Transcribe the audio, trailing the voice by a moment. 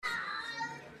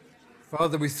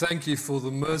Father, we thank you for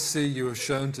the mercy you have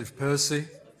shown to Percy,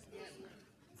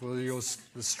 for the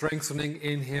strengthening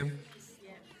in him.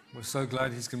 We're so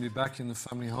glad he's going to be back in the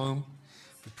family home.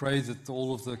 We pray that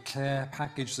all of the care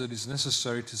package that is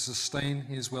necessary to sustain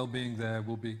his well-being there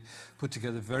will be put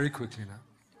together very quickly now.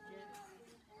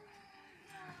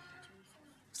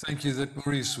 Thank you that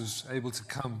Maurice was able to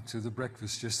come to the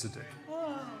breakfast yesterday.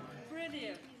 Oh,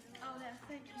 brilliant. Oh,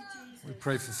 thank you, Jesus. We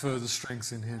pray for further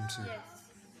strength in him too. Yes.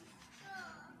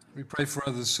 We pray for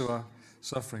others who are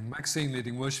suffering. Maxine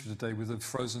leading worship today with a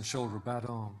frozen shoulder, a bad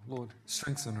arm. Lord,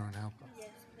 strengthen her and help her. Yes,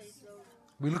 please, Lord.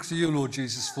 We look to you, Lord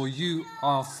Jesus, for you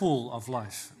are full of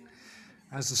life.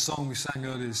 As the song we sang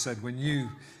earlier said, when you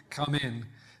come in,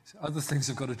 other things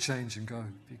have got to change and go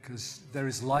because there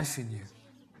is life in you.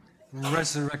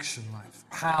 Resurrection life,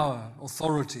 power,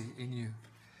 authority in you.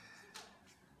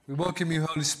 We welcome you,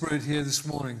 Holy Spirit, here this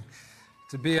morning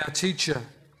to be our teacher,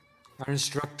 our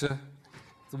instructor,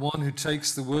 the one who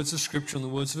takes the words of Scripture and the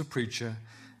words of a preacher,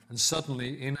 and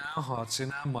suddenly in our hearts,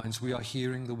 in our minds, we are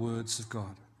hearing the words of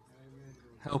God.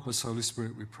 Help us, Holy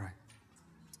Spirit, we pray.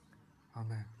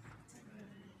 Amen.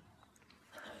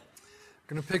 I'm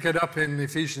going to pick it up in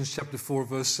Ephesians chapter 4,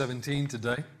 verse 17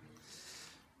 today.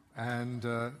 And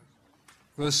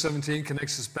verse 17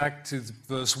 connects us back to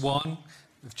verse 1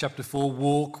 of chapter 4,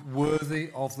 walk worthy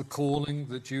of the calling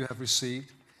that you have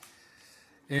received.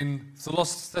 In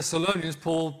Thessalonians,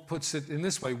 Paul puts it in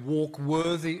this way, walk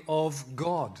worthy of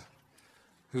God,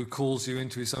 who calls you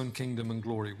into his own kingdom and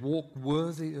glory. Walk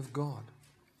worthy of God.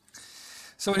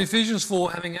 So in Ephesians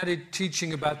 4, having added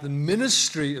teaching about the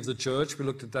ministry of the church, we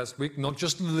looked at that last week, not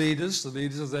just the leaders are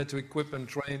there to equip and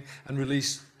train and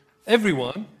release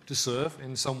everyone to serve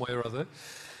in some way or other,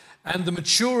 and the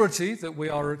maturity that we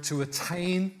are to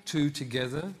attain to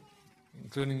together,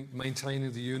 including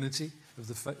maintaining the unity of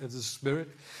the Spirit.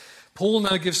 Paul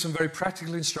now gives some very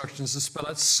practical instructions to spell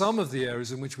out some of the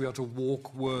areas in which we are to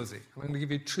walk worthy. I'm going to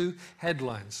give you two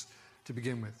headlines to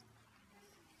begin with.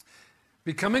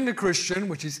 Becoming a Christian,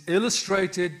 which is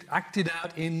illustrated, acted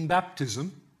out in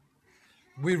baptism,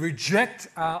 we reject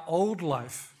our old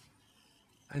life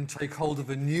and take hold of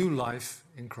a new life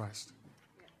in Christ.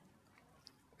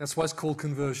 That's why it's called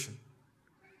conversion.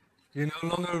 You're no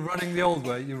longer running the old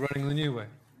way, you're running the new way.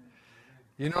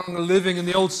 You're no longer living in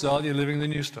the old style, you're living in the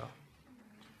new style.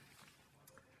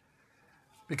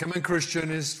 Becoming a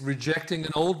Christian is rejecting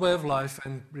an old way of life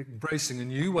and embracing a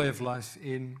new way of life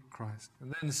in Christ.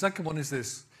 And then the second one is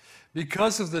this.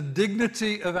 Because of the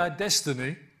dignity of our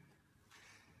destiny,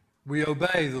 we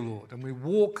obey the Lord and we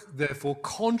walk, therefore,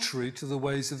 contrary to the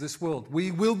ways of this world. We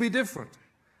will be different,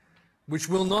 which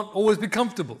will not always be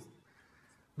comfortable.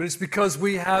 But it's because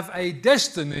we have a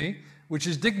destiny which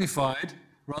is dignified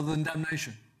rather than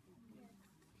damnation.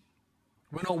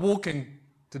 We're not walking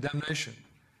to damnation.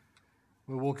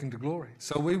 We're walking to glory.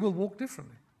 So we will walk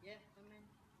differently. Yeah, amen.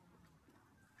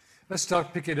 Let's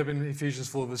pick it up in Ephesians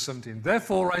 4, verse 17.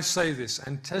 Therefore I say this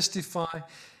and testify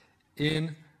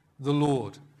in the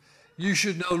Lord. You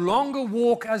should no longer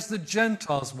walk as the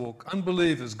Gentiles walk,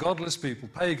 unbelievers, godless people,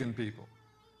 pagan people.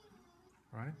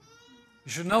 Right?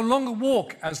 You should no longer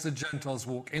walk as the Gentiles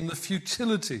walk, in the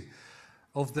futility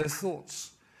of their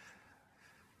thoughts.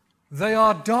 They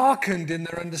are darkened in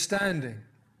their understanding.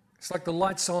 It's like the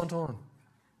lights aren't on.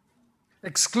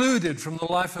 Excluded from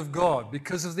the life of God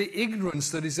because of the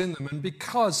ignorance that is in them and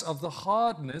because of the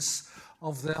hardness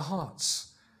of their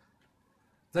hearts.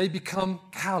 They become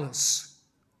callous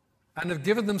and have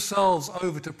given themselves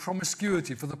over to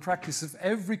promiscuity for the practice of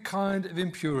every kind of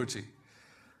impurity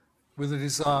with a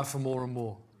desire for more and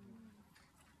more.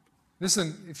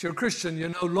 Listen, if you're a Christian, you're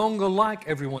no longer like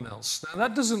everyone else. Now,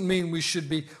 that doesn't mean we should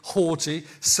be haughty,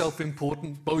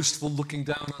 self-important, boastful, looking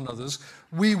down on others.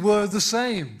 We were the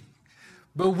same.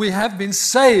 But we have been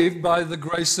saved by the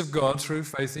grace of God through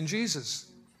faith in Jesus.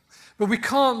 But we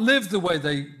can't live the way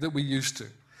that we used to,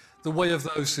 the way of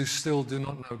those who still do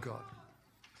not know God.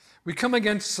 We come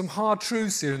against some hard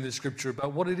truths here in this scripture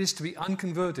about what it is to be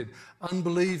unconverted,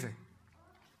 unbelieving.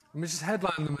 Let me just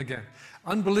headline them again.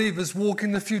 Unbelievers walk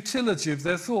in the futility of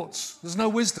their thoughts. There's no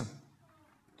wisdom.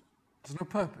 There's no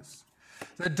purpose.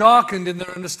 They're darkened in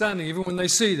their understanding. Even when they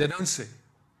see, they don't see.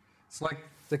 It's like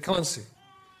they can't see.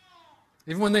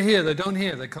 Even when they hear, they don't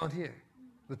hear. They can't hear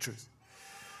the truth.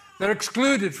 They're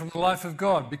excluded from the life of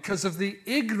God because of the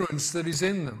ignorance that is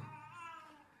in them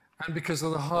and because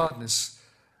of the hardness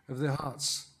of their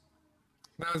hearts.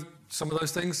 Now, some of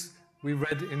those things we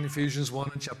read in Ephesians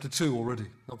 1 and chapter 2 already.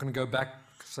 Not going to go back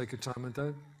for the sake of time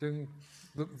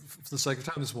for the sake of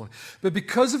time this morning. But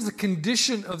because of the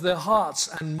condition of their hearts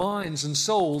and minds and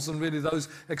souls, and really those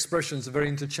expressions are very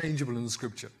interchangeable in the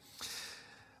scripture,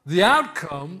 The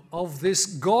outcome of this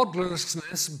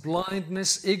godlessness,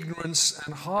 blindness, ignorance,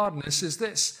 and hardness is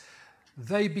this: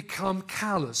 they become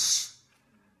callous.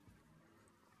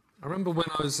 I remember when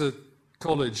I was at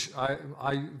college,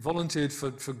 I volunteered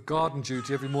for garden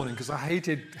duty every morning because I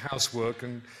hated housework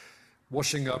and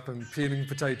washing up and peeling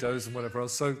potatoes and whatever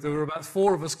else. So there were about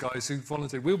 4 of us guys who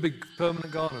volunteered. We were big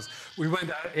permanent gardeners. We went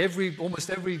out almost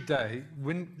every day,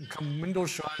 come wind or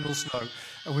shine or snow,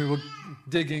 and we were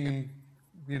digging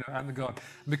and out in the garden.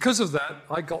 And because of that,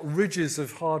 I got ridges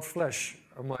of hard flesh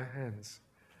on my hands.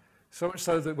 So much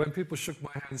so that when people shook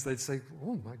my hands, they'd say,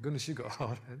 "Oh my goodness, you got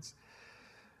hard hands."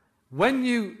 When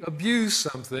you abuse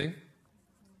something,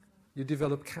 you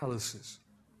develop calluses.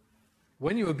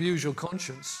 When you abuse your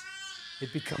conscience,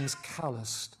 it becomes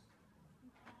calloused.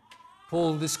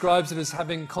 Paul describes it as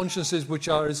having consciences which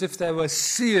are as if they were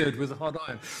seared with a hot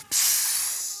iron.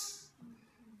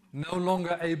 No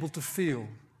longer able to feel.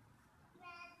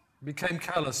 Became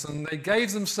callous, and they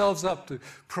gave themselves up to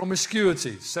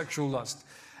promiscuity, sexual lust,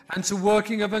 and to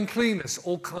working of uncleanness,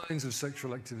 all kinds of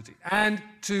sexual activity, and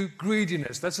to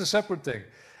greediness. That's a separate thing.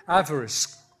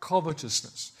 Avarice,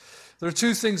 covetousness. There are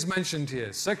 2 things mentioned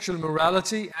here: sexual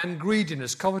immorality and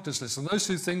greediness, covetousness. And those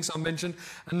 2 things are mentioned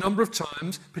a number of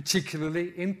times,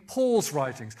 particularly in Paul's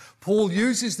writings. Paul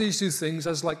uses these 2 things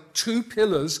as like 2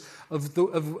 pillars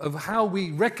of how we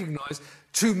recognize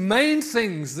 2 main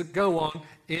things that go on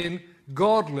in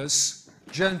godless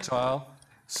Gentile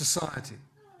society.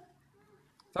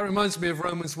 That reminds me of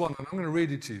Romans 1, and I'm going to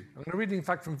read it to you. I'm going to read it, in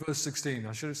fact, from verse 16.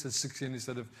 I should have said 16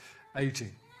 instead of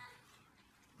 18.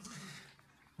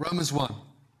 Romans 1,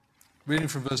 reading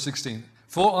from verse 16.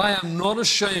 "For I am not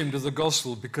ashamed of the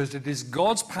gospel, because it is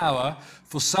God's power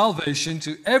for salvation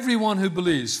to everyone who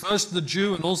believes, first to the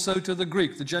Jew and also to the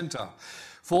Greek, the Gentile.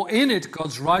 For in it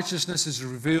God's righteousness is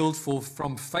revealed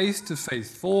from faith to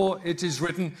faith. For it is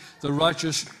written, the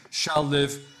righteous shall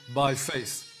live by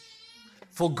faith.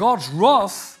 For God's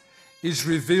wrath is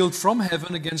revealed from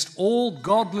heaven against all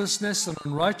godlessness and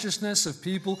unrighteousness of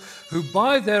people who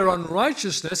by their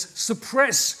unrighteousness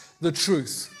suppress the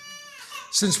truth.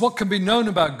 Since what can be known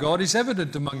about God is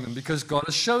evident among them, because God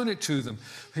has shown it to them.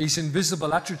 His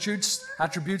invisible attributes,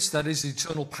 that is,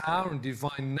 eternal power and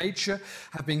divine nature,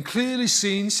 have been clearly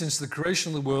seen since the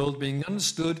creation of the world, being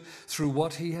understood through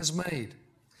what He has made.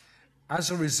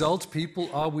 As a result, people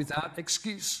are without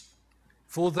excuse.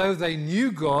 For though they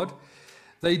knew God,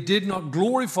 they did not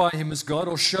glorify Him as God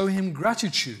or show Him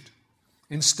gratitude.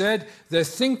 Instead, their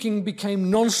thinking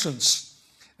became nonsense,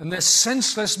 and their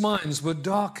senseless minds were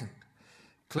darkened.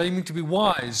 Claiming to be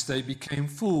wise, they became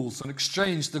fools and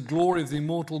exchanged the glory of the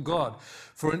immortal God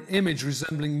for an image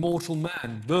resembling mortal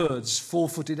man, birds,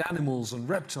 4-footed animals, and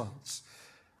reptiles.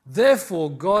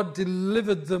 Therefore, God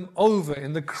delivered them over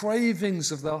in the cravings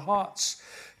of their hearts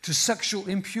to sexual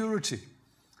impurity,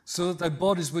 so that their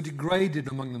bodies were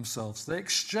degraded among themselves. They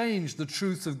exchanged the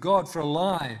truth of God for a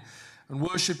lie and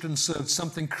worshipped and served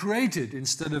something created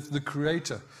instead of the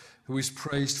Creator, who is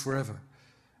praised forever.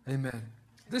 Amen.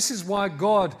 This is why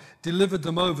God delivered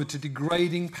them over to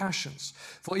degrading passions.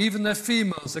 For even their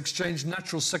females exchanged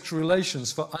natural sexual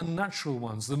relations for unnatural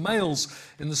ones. The males,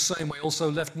 in the same way, also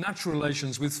left natural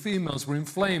relations with females, were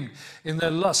inflamed in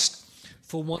their lust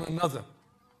for one another.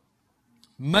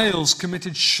 Males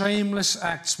committed shameless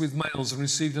acts with males and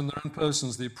received in their own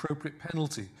persons the appropriate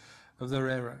penalty of their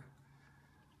error.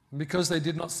 And because they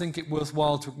did not think it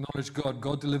worthwhile to acknowledge God,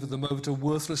 God delivered them over to a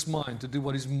worthless mind to do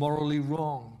what is morally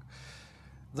wrong.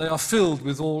 They are filled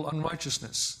with all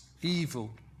unrighteousness, evil,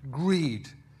 greed,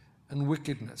 and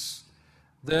wickedness.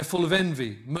 They are full of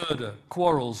envy, murder,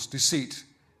 quarrels, deceit,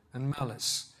 and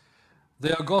malice.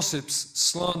 They are gossips,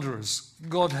 slanderers,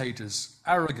 God-haters,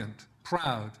 arrogant,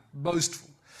 proud, boastful,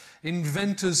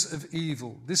 inventors of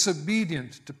evil,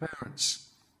 disobedient to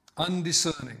parents,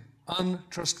 undiscerning,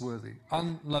 untrustworthy,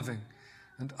 unloving,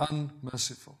 and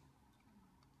unmerciful.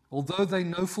 Although they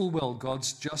know full well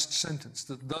God's just sentence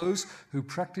that those who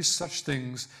practice such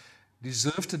things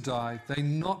deserve to die, they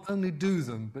not only do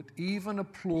them, but even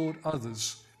applaud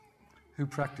others who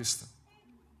practice them.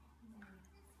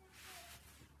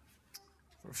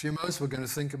 For a few moments, we're going to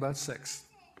think about sex.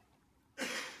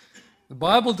 The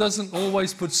Bible doesn't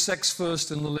always put sex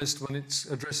first in the list when it's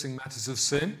addressing matters of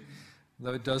sin,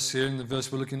 though it does here in the verse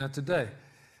we're looking at today.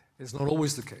 It's not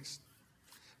always the case.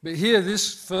 But here,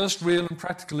 this first real and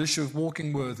practical issue of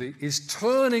walking worthy is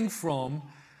turning from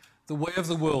the way of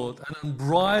the world, an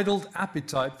unbridled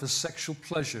appetite for sexual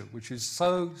pleasure, which is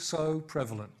so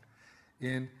prevalent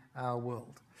in our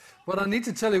world. But I need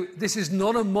to tell you, this is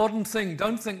not a modern thing.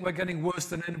 Don't think we're getting worse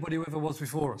than anybody who ever was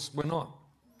before us. We're not.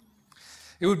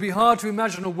 It would be hard to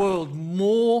imagine a world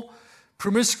more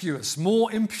promiscuous,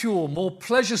 more impure, more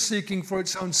pleasure-seeking for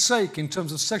its own sake in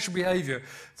terms of sexual behavior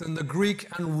than the Greek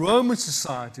and Roman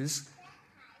societies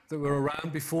that were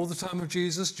around before the time of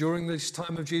Jesus, during this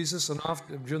time of Jesus, and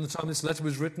during the time this letter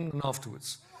was written, and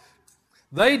afterwards.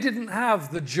 They didn't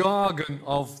have the jargon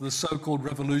of the so-called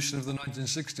revolution of the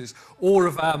 1960s or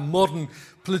of our modern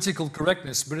political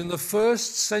correctness, but in the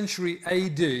first century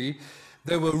AD,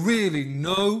 there were really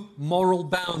no moral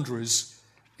boundaries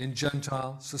in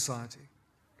Gentile society.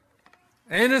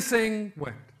 Anything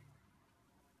went.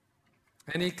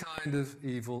 Any kind of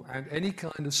evil and any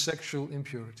kind of sexual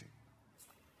impurity.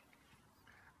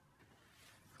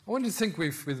 I want you to think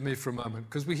with me for a moment,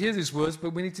 because we hear these words,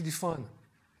 but we need to define them.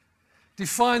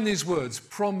 Define these words: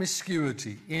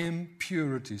 promiscuity,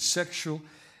 impurity, sexual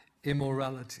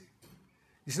immorality.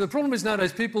 You see, the problem is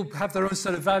nowadays people have their own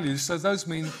set of values, so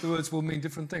the words will mean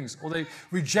different things, or they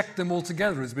reject them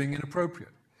altogether as being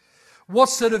inappropriate. What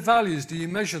set of values do you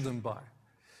measure them by?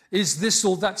 Is this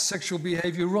or that sexual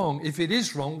behavior wrong? If it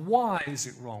is wrong, why is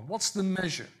it wrong? What's the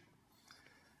measure?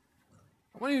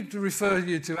 I want you to refer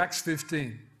you to Acts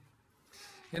 15.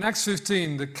 In Acts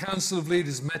 15, the Council of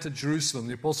Leaders met at Jerusalem,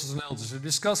 the apostles and elders, to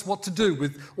discuss what to do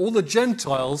with all the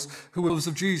Gentiles who were followers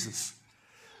of Jesus.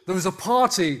 There was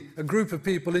a group of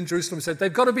people in Jerusalem who said,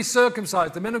 they've got to be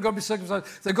circumcised, the men have got to be circumcised,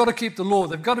 they've got to keep the law,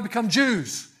 they've got to become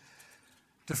Jews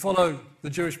to follow the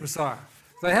Jewish Messiah.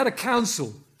 They had a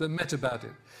council that met about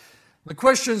it. The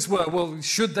questions were, well,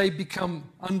 should they become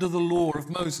under the law of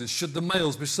Moses? Should the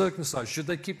males be circumcised? Should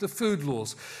they keep the food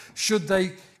laws? Should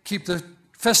they keep the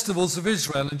festivals of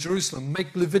Israel in Jerusalem,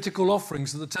 make Levitical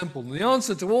offerings at the temple? And the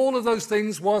answer to all of those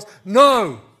things was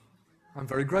no. I'm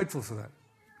very grateful for that.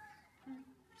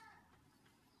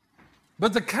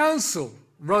 But the council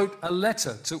wrote a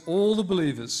letter to all the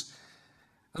believers,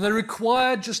 and they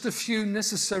required just a few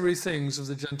necessary things of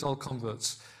the Gentile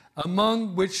converts,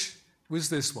 among which was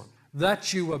this one: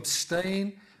 that you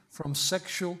abstain from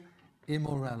sexual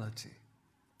immorality.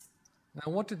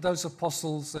 Now, what did those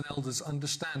apostles and elders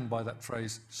understand by that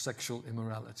phrase, sexual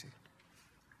immorality?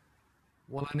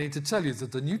 Well, I need to tell you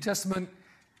that the New Testament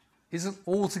isn't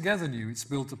altogether new. It's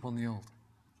built upon the Old.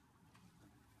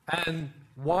 And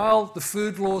while the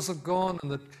food laws have gone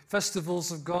and the festivals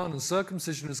have gone and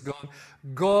circumcision has gone,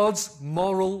 God's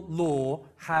moral law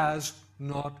has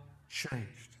not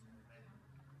changed.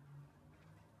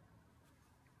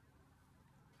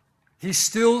 He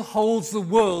still holds the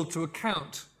world to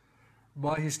account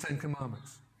by his Ten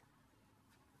Commandments.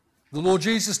 The Lord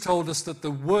Jesus told us that the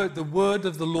word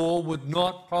of the law would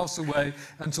not pass away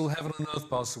until heaven and earth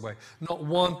pass away. Not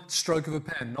one stroke of a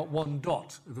pen, not one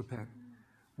dot of a pen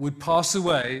would pass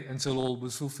away until all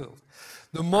was fulfilled.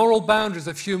 The moral boundaries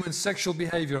of human sexual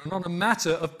behavior are not a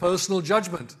matter of personal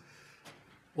judgment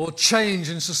or change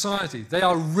in society. They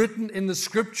are written in the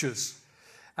Scriptures.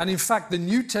 And in fact, the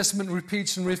New Testament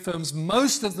repeats and reaffirms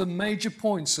most of the major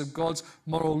points of God's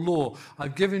moral law.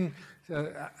 I've given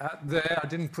there, I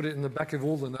didn't put it in the back of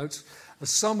all the notes, a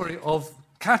summary of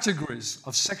categories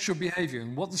of sexual behavior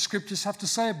and what the Scriptures have to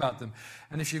say about them.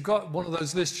 And if you've got one of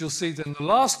those lists, you'll see that in the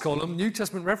last column, New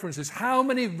Testament references, how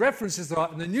many references there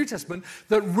are in the New Testament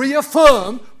that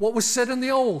reaffirm what was said in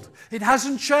the Old. It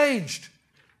hasn't changed.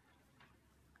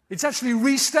 It's actually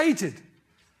restated.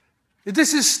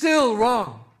 This is still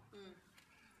wrong.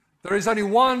 There is only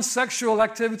one sexual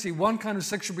activity, one kind of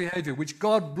sexual behavior which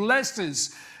God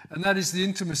blesses, and that is the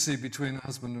intimacy between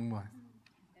husband and wife.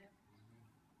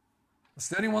 That's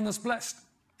the only one that's blessed.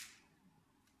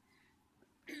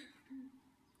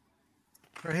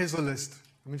 Here's a list.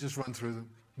 Let me just run through them.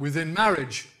 Within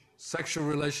marriage, sexual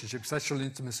relationship, sexual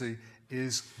intimacy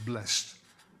is blessed,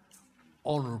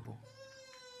 honorable,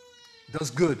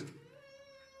 does good.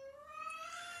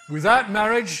 Without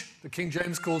marriage, the King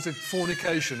James calls it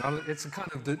fornication. It's a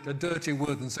kind of a dirtier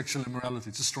word than sexual immorality.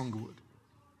 It's a stronger word.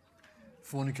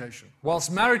 Fornication.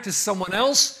 Whilst married to someone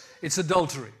else, it's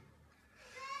adultery.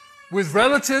 With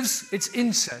relatives, it's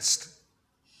incest,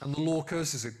 and the law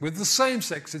curses it. With the same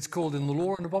sex, it's called in the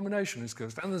law an abomination, is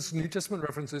cursed. And there's New Testament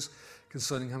references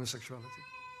concerning homosexuality.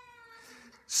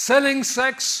 Selling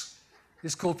sex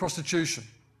is called prostitution.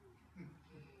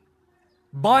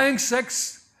 Buying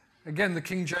sex, again, the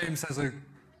King James has a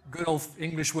good old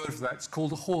English word for that. It's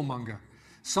called a whoremonger.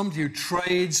 Somebody who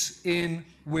trades in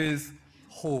with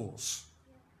whores.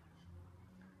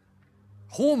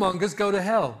 Whoremongers go to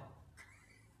hell,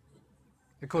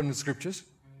 according to the Scriptures.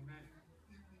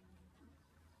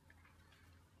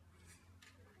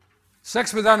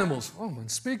 Sex with animals,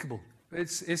 unspeakable.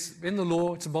 It's in the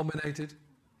law, it's abominated,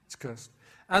 it's cursed.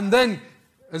 And then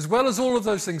As well as all of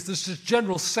those things, there's just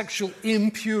general sexual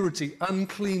impurity,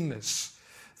 uncleanness.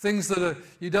 Things that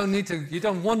you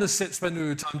don't want to spend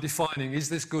your time defining, is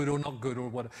this good or not good or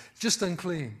whatever. It's just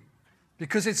unclean.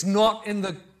 Because it's not in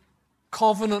the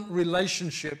covenant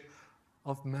relationship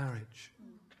of marriage.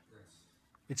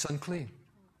 It's unclean.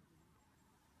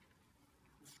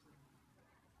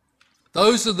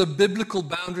 Those are the biblical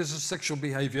boundaries of sexual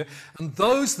behavior, and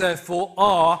those, therefore,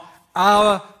 are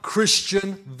our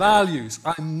Christian values.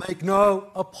 I make no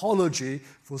apology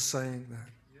for saying that.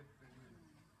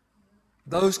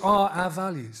 Those are our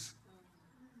values.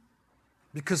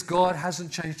 Because God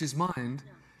hasn't changed his mind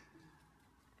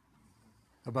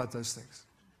about those things.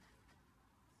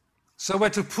 So we're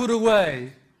to put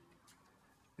away,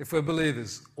 if we're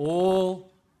believers,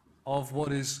 all of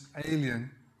what is alien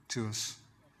to us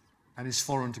and is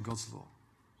foreign to God's law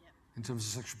in terms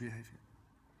of sexual behavior.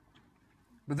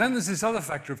 But then there's this other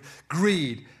factor of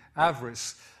greed,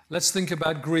 avarice. Let's think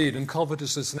about greed and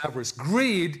covetousness and avarice.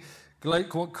 Greed,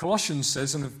 like what Colossians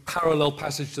says in a parallel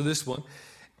passage to this one,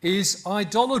 is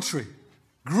idolatry.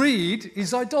 Greed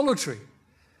is idolatry.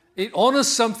 It honors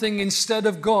something instead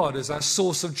of God as our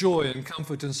source of joy and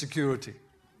comfort and security.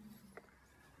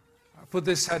 I'll put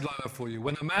this headline up for you.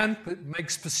 When a man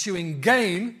makes pursuing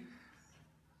gain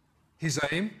his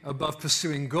aim above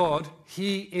pursuing God,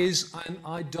 he is an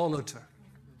idolater.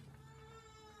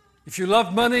 If you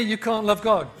love money, you can't love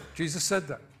God. Jesus said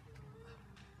that.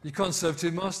 You can't serve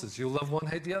two masters. You'll love one,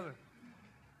 hate the other.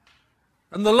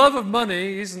 And the love of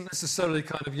money isn't necessarily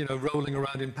kind of, rolling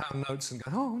around in pound notes and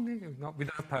going, oh, no, we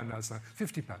don't have pound notes now,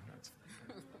 50 pound notes.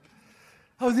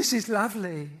 Oh, this is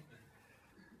lovely.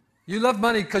 You love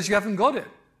money because you haven't got it.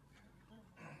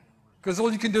 Because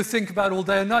all you can do think about all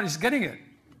day and night is getting it.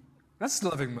 That's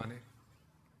loving money.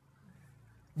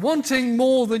 Wanting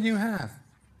more than you have.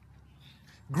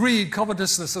 Greed,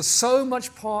 covetousness are so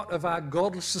much part of our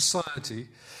godless society,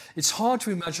 it's hard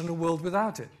to imagine a world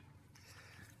without it.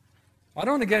 I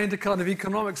don't want to get into kind of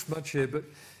economics much here, but,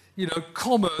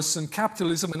 commerce and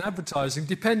capitalism and advertising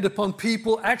depend upon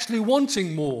people actually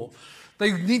wanting more.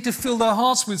 They need to fill their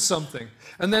hearts with something,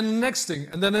 and then the next thing,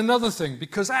 and then another thing,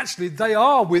 because actually they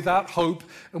are without hope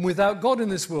and without God in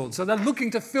this world. So they're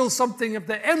looking to fill something of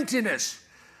the emptiness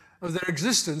of their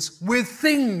existence with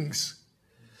things.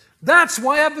 That's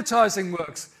why advertising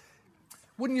works.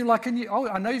 Wouldn't you like I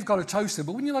know you've got a toaster,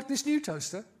 but wouldn't you like this new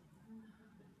toaster?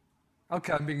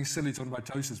 Okay, I'm being silly talking about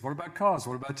toasters. What about cars?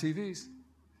 What about TVs?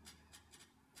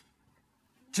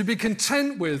 To be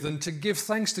content with and to give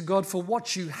thanks to God for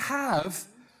what you have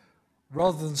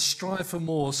rather than strive for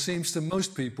more seems to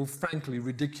most people, frankly,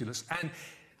 ridiculous. And,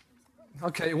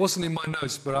 okay, it wasn't in my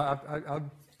notes, but I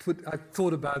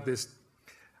thought about this.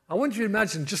 I want you to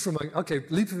imagine, just for a moment, okay,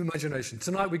 leap of imagination.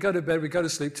 Tonight we go to bed, we go to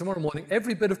sleep. Tomorrow morning,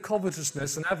 every bit of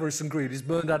covetousness and avarice and greed is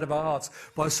burned out of our hearts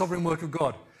by the sovereign work of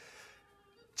God.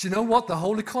 Do you know what? The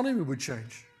whole economy would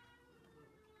change.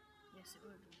 Yes, it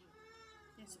would.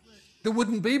 Yes, it would. There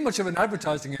wouldn't be much of an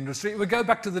advertising industry. It would go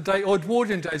back to the day,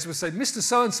 Edwardian days, would say, Mr.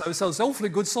 So-and-so sells awfully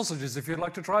good sausages if you'd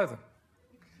like to try them.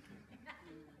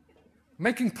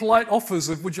 Making polite offers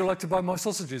of, would you like to buy my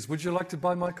sausages? Would you like to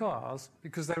buy my cars?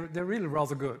 Because they're really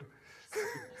rather good.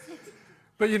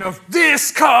 But,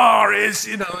 this car is,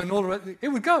 and all of that. It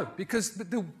would go because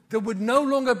there would no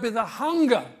longer be the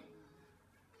hunger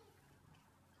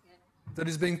that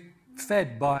is being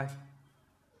fed by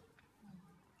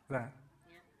that.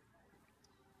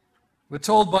 We're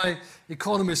told by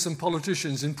economists and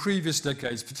politicians in previous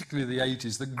decades, particularly the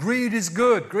 80s, that greed is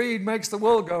good. Greed makes the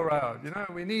world go round.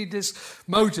 We need this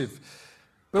motive.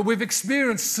 But we've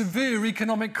experienced severe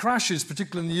economic crashes,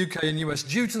 particularly in the UK and US,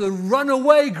 due to the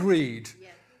runaway greed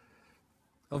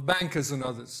of bankers and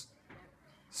others.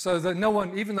 So that no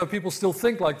one, even though people still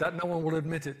think like that, no one will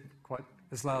admit it quite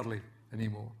as loudly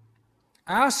anymore.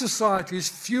 Our society is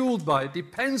fueled by, it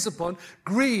depends upon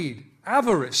greed,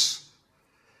 avarice.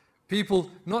 People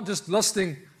not just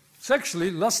lusting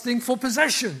sexually, lusting for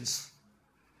possessions,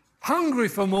 hungry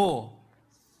for more.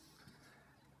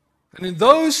 And in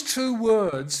those two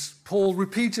words, Paul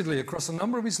repeatedly across a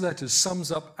number of his letters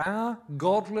sums up our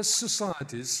godless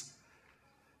society's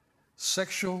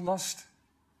sexual lust,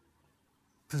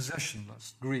 possession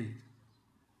lust, greed,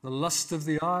 the lust of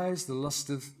the eyes, the lust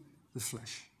of the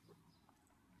flesh.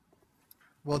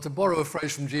 Well, to borrow a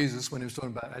phrase from Jesus when he was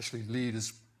talking about actually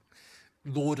leaders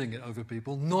lording it over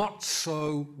people, not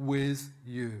so with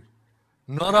you.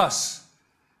 Not us.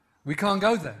 We can't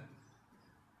go there.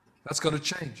 That's got to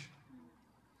change.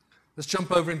 Let's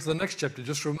jump over into the next chapter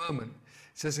just for a moment.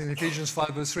 It says in Ephesians 5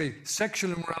 verse 3,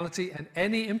 sexual immorality and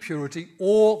any impurity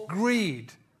or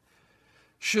greed.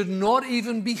 should not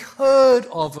even be heard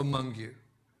of among you.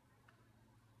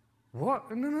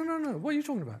 What? No. What are you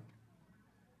talking about?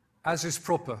 As is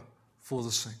proper for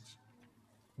the saints.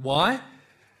 Why?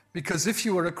 Because if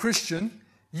you are a Christian,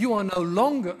 you are no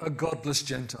longer a godless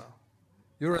Gentile.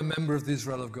 You're a member of the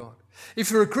Israel of God.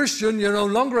 If you're a Christian, you're no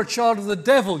longer a child of the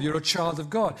devil, you're a child of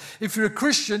God. If you're a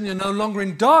Christian, you're no longer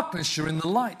in darkness, you're in the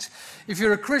light. If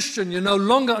you're a Christian, you're no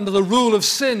longer under the rule of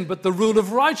sin, but the rule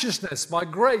of righteousness by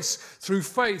grace through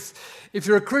faith. If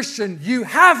you're a Christian, you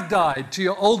have died to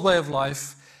your old way of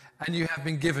life, and you have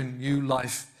been given new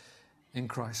life in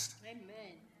Christ. Amen.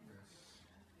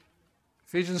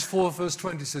 Ephesians 4 verse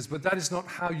 20 says, but that is not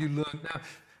how you learn. Now,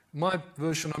 my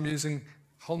version I'm using,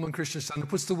 Holman Christian Standard,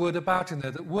 puts the word about in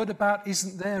there. That word about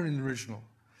isn't there in the original.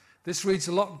 This reads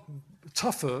a lot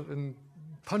tougher and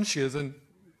punchier than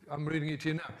I'm reading it to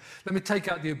you now. Let me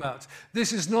take out the about.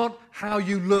 This is not how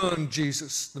you learned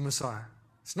Jesus, the Messiah.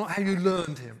 It's not how you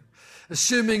learned him.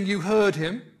 Assuming you heard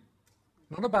him,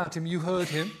 not about him, you heard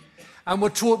him, and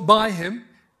were taught by him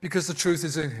because the truth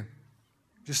is in him.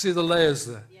 Do you see the layers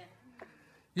there? Yeah.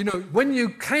 You know, when you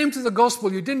came to the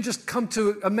gospel, you didn't just come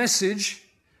to a message,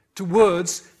 to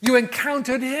words, you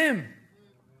encountered him.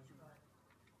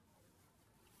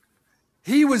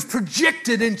 He was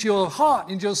projected into your heart,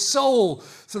 into your soul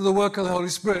through the work of the Holy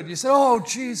Spirit. You said, oh,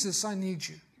 Jesus, I need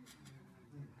you.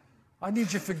 I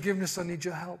need your forgiveness. I need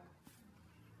your help.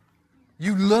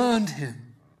 You learned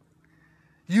him.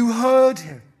 You heard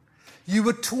him. You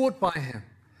were taught by him.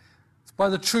 It's by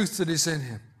the truth that is in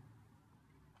him.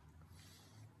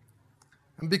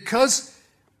 And because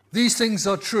these things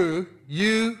are true,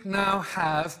 you now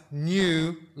have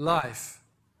new life.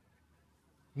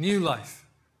 New life.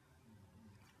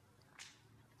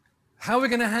 How are we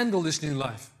going to handle this new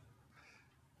life?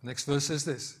 Next verse says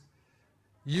this.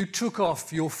 You took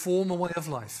off your former way of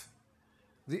life,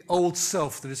 the old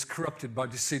self that is corrupted by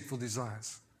deceitful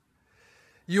desires.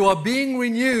 You are being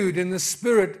renewed in the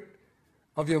spirit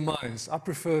of your minds. I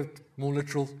prefer more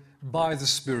literal, by the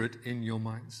Spirit in your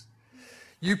minds.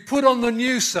 You put on the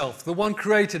new self, the one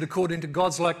created according to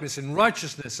God's likeness in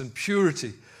righteousness and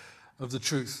purity of the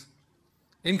truth.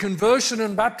 In conversion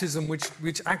and baptism,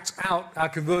 which acts out our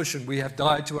conversion, we have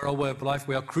died to our old way of life.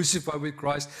 We are crucified with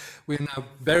Christ. We are now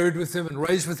buried with him and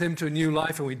raised with him to a new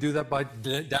life. And we do that by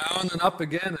down and up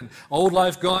again. And old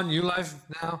life gone, new life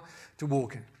now to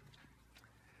walk in.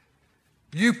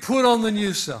 You put on the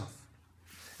new self.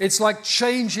 It's like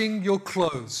changing your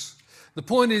clothes. The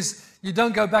point is, you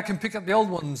don't go back and pick up the old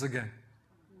ones again.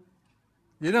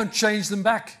 You don't change them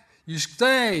back. You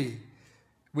stay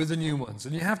with the new ones.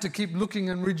 And you have to keep looking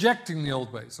and rejecting the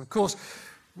old ways. Of course,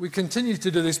 we continue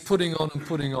to do this putting on and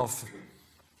putting off.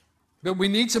 But we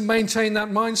need to maintain that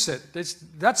mindset.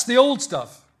 That's the old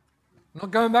stuff. I'm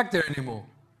not going back there anymore.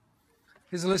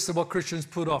 Here's a list of what Christians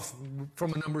put off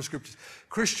from a number of scriptures.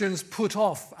 Christians put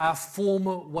off our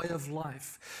former way of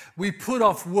life. We put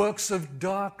off works of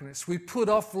darkness. We put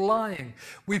off lying.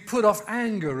 We put off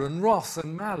anger and wrath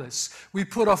and malice. We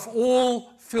put off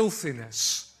all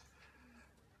filthiness,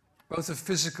 both of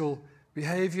physical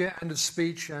behavior and of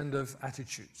speech and of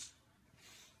attitudes.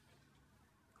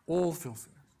 All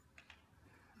filthiness.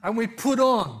 And we put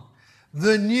on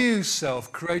the new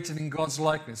self created in God's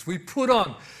likeness. We put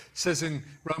on, says in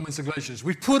Romans and Galatians,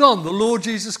 we put on the Lord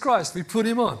Jesus Christ. We put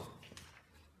him on.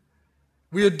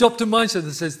 We adopt a mindset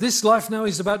that says this life now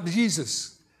is about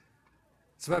Jesus.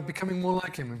 It's about becoming more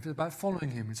like him. It's about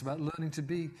following him. It's about learning to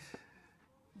be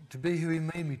who he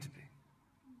made me to be.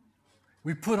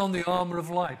 We put on the armor of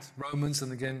light. Romans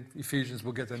and again Ephesians,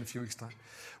 we'll get there in a few weeks' time.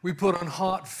 We put on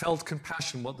heartfelt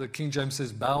compassion, what the King James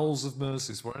says, bowels of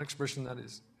mercies. What an expression that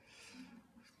is.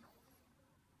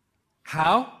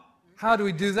 How? How do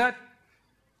we do that?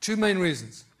 Two main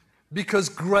reasons. Because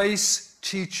grace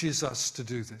teaches us to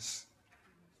do this.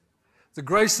 The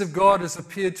grace of God has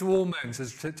appeared to all men,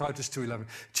 says Titus 2:11,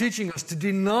 teaching us to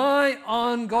deny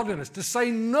ungodliness, to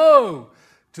say no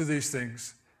to these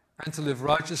things, and to live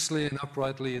righteously and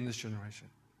uprightly in this generation.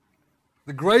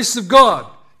 The grace of God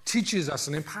teaches us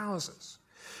and empowers us.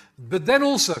 But then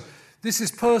also, this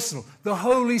is personal. The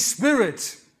Holy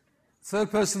Spirit, third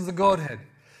person of the Godhead,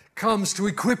 comes to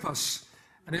equip us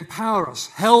and empower us.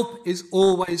 Help is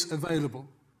always available.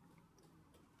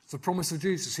 It's the promise of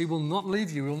Jesus. He will not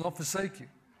leave you. He will not forsake you.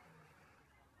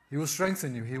 He will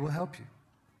strengthen you. He will help you.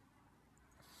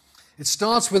 It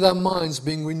starts with our minds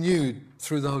being renewed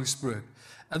through the Holy Spirit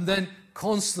and then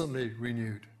constantly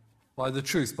renewed by the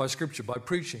truth, by Scripture, by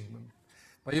preaching,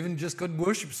 by even just good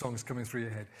worship songs coming through your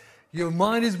head. Your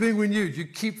mind is being renewed. You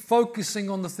keep focusing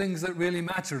on the things that really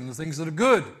matter and the things that are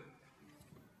good.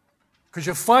 Because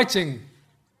you're fighting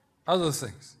other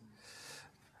things.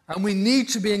 And we need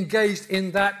to be engaged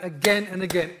in that again and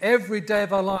again, every day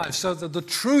of our lives, so that the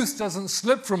truth doesn't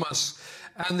slip from us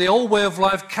and the old way of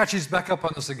life catches back up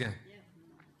on us again.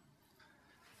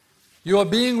 You are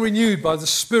being renewed by the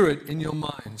Spirit in your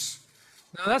minds.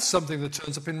 Now that's something that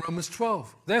turns up in Romans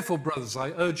 12. Therefore, brothers,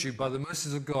 I urge you by the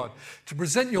mercies of God to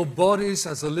present your bodies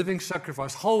as a living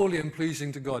sacrifice, holy and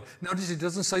pleasing to God. Notice it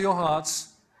doesn't say your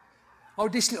hearts. Oh,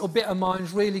 this little bit of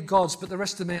mine's really God's, but the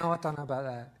rest of me, oh, I don't know about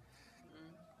that.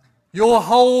 Your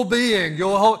whole being,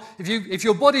 if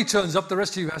your body turns up, the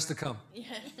rest of you has to come.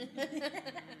 Yeah.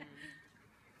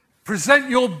 Present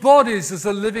your bodies as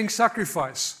a living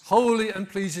sacrifice, holy and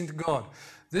pleasing to God.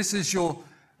 This is your,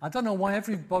 I don't know why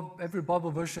every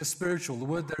Bible version is spiritual. The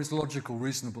word there is logical,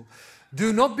 reasonable.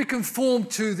 Do not be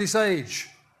conformed to this age.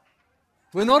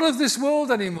 We're not of this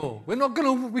world anymore.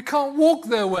 We can't walk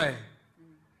their way.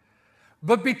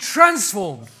 But be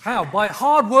transformed. How? By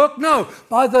hard work? No.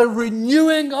 By the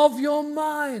renewing of your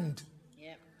mind.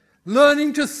 Yep.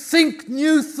 Learning to think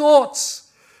new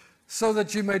thoughts so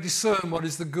that you may discern what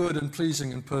is the good and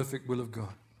pleasing and perfect will of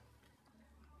God.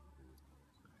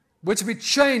 We're to be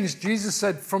changed, Jesus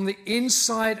said, from the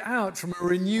inside out, from a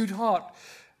renewed heart.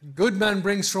 Good man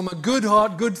brings from a good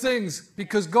heart good things,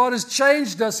 because God has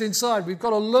changed us inside. We've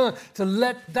got to learn to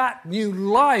let that new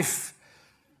life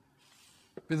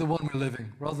be the one we're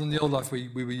living, rather than the old life we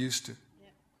were used to.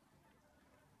 Yep.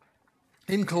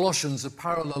 In Colossians, a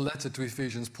parallel letter to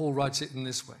Ephesians, Paul writes it in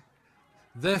this way.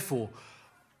 Therefore,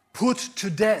 put to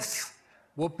death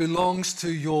what belongs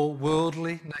to your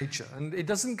worldly nature. And it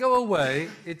doesn't go away,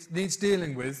 it needs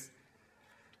dealing with.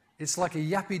 It's like a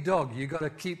yappy dog. You've got to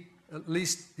keep at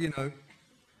least,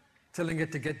 telling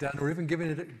it to get down, or even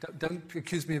giving it, don't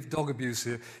accuse me of dog abuse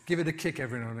here, give it a kick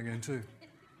every now and again too.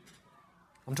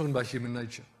 I'm talking about human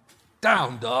nature.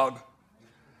 Down, dog.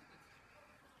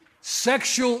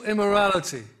 Sexual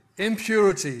immorality,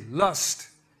 impurity, lust,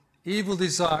 evil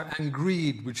desire, and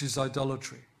greed, which is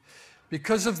idolatry.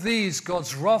 Because of these,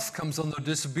 God's wrath comes on the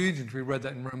disobedient. We read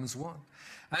that in Romans 1.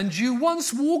 And you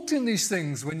once walked in these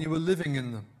things when you were living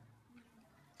in them.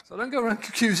 So don't go around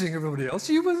accusing everybody else.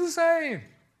 You were the same.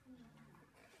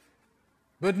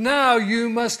 But now you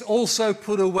must also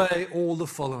put away all the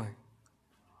following: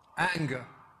 anger,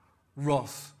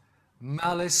 wrath,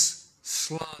 malice,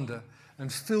 slander,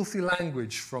 and filthy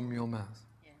language from your mouth.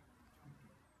 Yeah.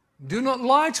 Do not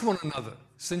lie to one another,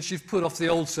 since you've put off the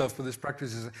old self with its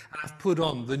practices and have put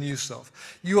on the new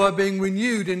self. You are being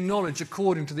renewed in knowledge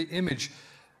according to the image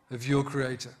of your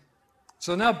Creator.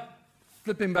 So now,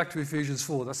 flipping back to Ephesians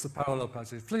 4, that's the parallel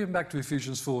passage. Flipping back to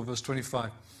Ephesians 4, verse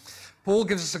 25. Paul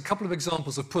gives us a couple of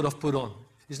examples of put off, put on.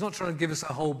 He's not trying to give us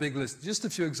a whole big list, just a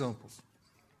few examples.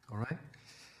 All right?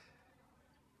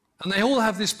 And they all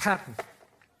have this pattern.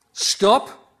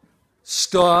 Stop,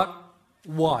 start,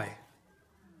 why?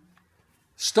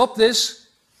 Stop this,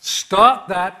 start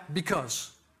that,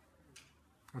 because.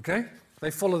 Okay? They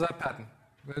follow that pattern.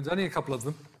 There's only a couple of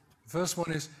them. The first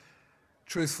one is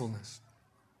truthfulness.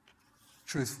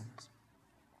 Truthfulness.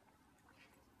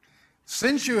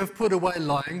 Since you have put away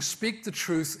lying, speak the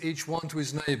truth, each one to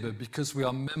his neighbor, because we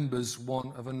are members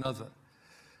one of another.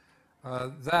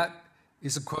 That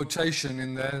is a quotation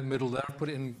in there, in the middle there. I put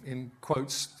it in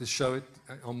quotes to show it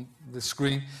on the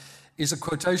screen. Is a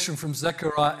quotation from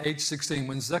Zechariah 8:16,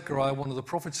 when Zechariah, one of the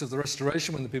prophets of the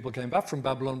restoration, when the people came back from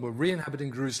Babylon, were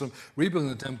re-inhabiting Jerusalem, rebuilding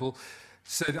the temple,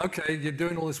 said, okay, you're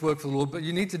doing all this work for the Lord, but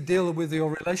you need to deal with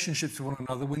your relationships with one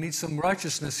another. We need some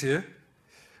righteousness here.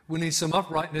 We need some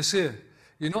uprightness here.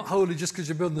 You're not holy just because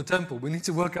you're building the temple. We need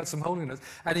to work out some holiness.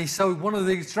 And so one of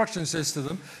the instructions says to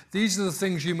them, these are the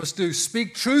things you must do.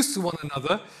 Speak truth to one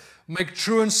another. Make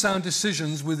true and sound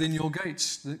decisions within your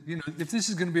gates. If this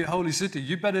is going to be a holy city,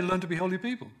 you better learn to be holy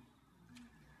people.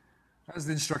 That's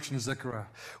the instruction of Zechariah.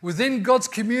 Within God's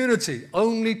community,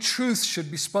 only truth should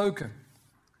be spoken,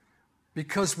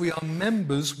 because we are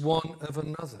members one of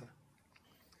another.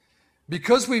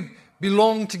 Because we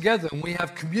belong together and we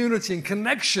have community and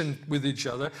connection with each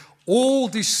other, all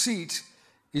deceit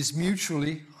is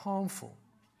mutually harmful.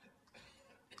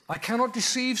 I cannot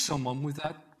deceive someone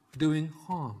without doing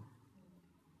harm.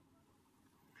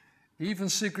 Even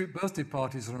secret birthday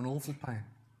parties are an awful pain,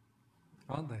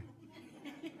 aren't they?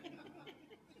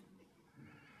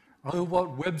 Oh,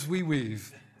 what webs we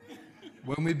weave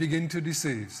when we begin to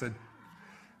deceive, said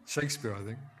Shakespeare, I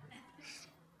think.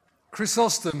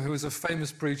 Chrysostom, who was a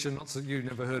famous preacher, not that you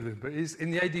never heard of him, but he's in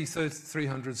the AD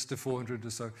 300s to 400 or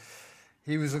so.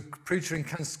 He was a preacher in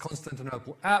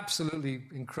Constantinople, absolutely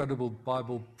incredible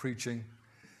Bible preaching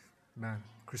man,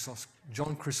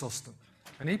 John Chrysostom.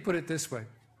 And he put it this way.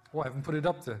 Oh, I haven't put it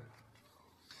up there.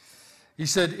 He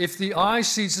said, if the eye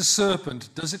sees a serpent,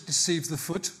 does it deceive the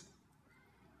foot?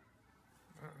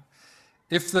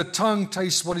 If the tongue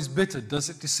tastes what is bitter, does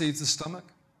it deceive the stomach?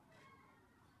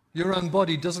 Your own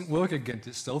body doesn't work against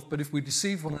itself, but if we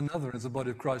deceive one another as the body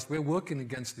of Christ, we're working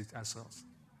against it ourselves.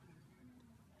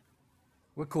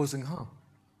 We're causing harm.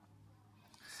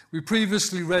 We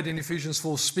previously read in Ephesians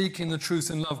 4, speaking the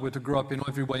truth in love, we're to grow up in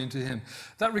every way into him.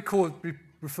 That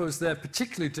refers there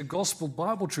particularly to gospel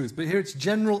Bible truth, but here it's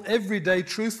general everyday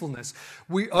truthfulness.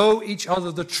 We owe each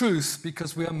other the truth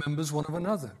because we are members one of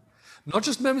another. Not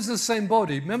just members of the same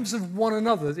body, members of one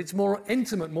another. It's more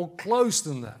intimate, more close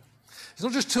than that. It's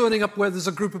not just turning up where there's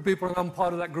a group of people and I'm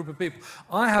part of that group of people.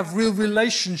 I have real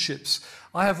relationships.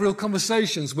 I have real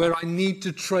conversations where I need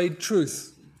to trade truth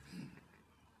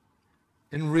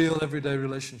in real everyday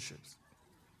relationships.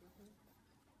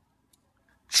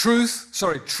 Trust,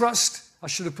 I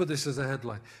should have put this as a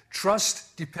headline.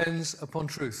 Trust depends upon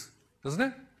truth, doesn't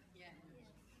it? Yeah.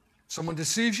 Someone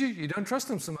deceives you, you don't trust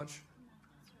them so much.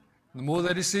 The more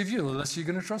they deceive you, the less you're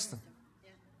going to trust them.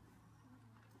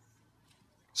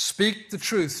 Speak the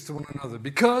truth to one another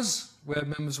because we're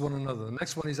members of one another. The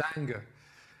next one is anger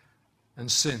and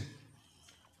sin.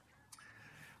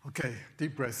 Okay,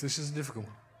 deep breath. This is a difficult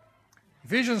one.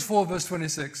 Ephesians 4, verse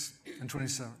 26 and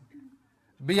 27.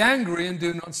 Be angry and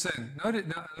do not sin. Note,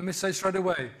 let me say straight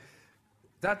away,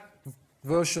 that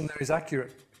version there is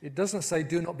accurate. It doesn't say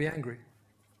do not be angry.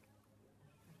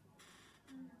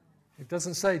 It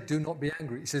doesn't say do not be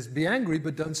angry. It says be angry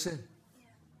but don't sin.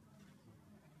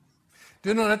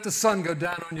 Do not let the sun go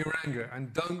down on your anger,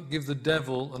 and don't give the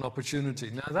devil an opportunity.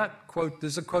 Now that quote,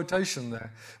 there's a quotation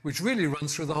there, which really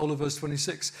runs through the whole of verse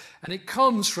 26. And it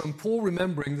comes from Paul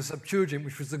remembering the Septuagint,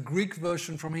 which was the Greek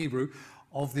version from Hebrew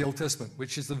of the Old Testament,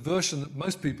 which is the version that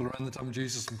most people around the time of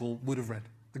Jesus and Paul would have read,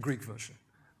 the Greek version,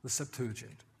 the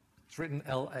Septuagint. It's written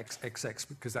LXXX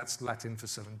because that's Latin for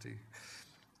 70,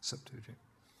 Septuagint.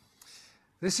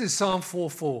 This is Psalm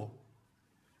 4:4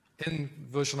 in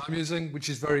the version I'm using, which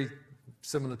is very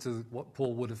similar to what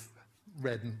Paul would have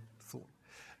read and thought.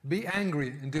 Be angry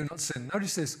and do not sin.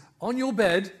 Notice this. On your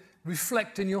bed,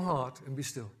 reflect in your heart and be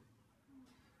still.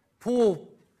 Paul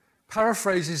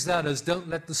paraphrases that as don't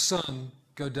let the sun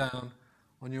go down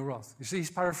on your wrath. You see,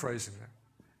 he's paraphrasing there.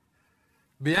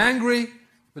 Be angry,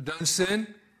 but don't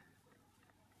sin.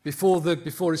 Before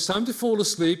it's time to fall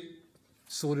asleep,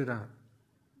 sort it out.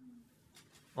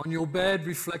 On your bed,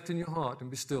 reflect in your heart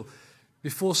and be still.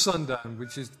 Before sundown,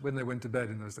 which is when they went to bed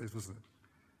in those days, wasn't it?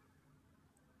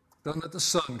 Don't let the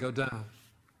sun go down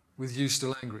with you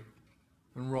still angry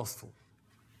and wrathful.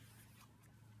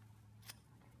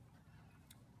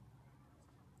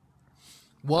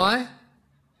 Why?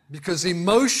 Because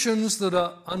emotions that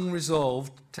are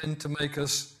unresolved tend to make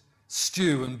us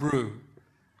stew and brew.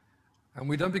 And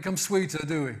we don't become sweeter,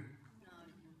 do we?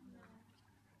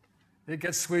 It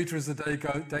gets sweeter as the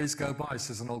days go by,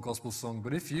 says an old gospel song.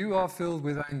 But if you are filled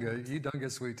with anger, you don't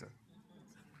get sweeter.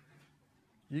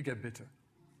 You get bitter.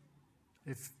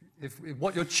 If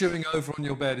what you're chewing over on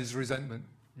your bed is resentment,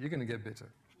 you're going to get bitter.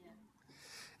 Yeah.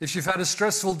 If you've had a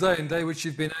stressful day, a day which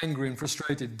you've been angry and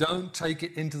frustrated, don't take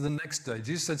it into the next day.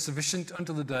 Jesus said, sufficient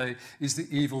unto the day is the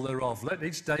evil thereof. Let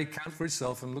each day count for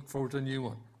itself and look forward to a new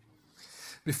one.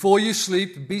 Before you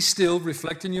sleep, be still,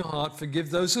 reflect in your heart, forgive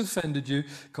those who offended you,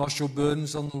 cast your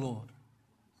burdens on the Lord.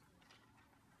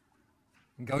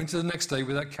 And go into the next day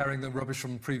without carrying the rubbish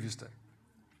from the previous day.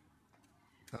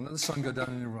 Don't let the sun go down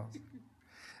in your wrath.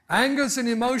 Anger is an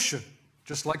emotion,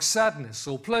 just like sadness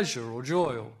or pleasure or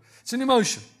joy. It's an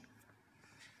emotion.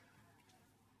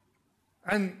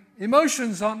 And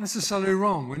emotions aren't necessarily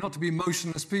wrong. We're not to be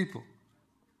emotionless people.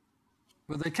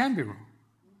 But they can be wrong.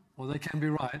 Or they can be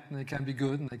right, and they can be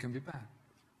good, and they can be bad.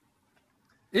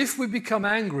 If we become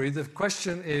angry, the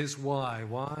question is why?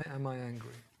 Why am I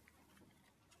angry?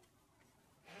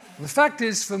 And the fact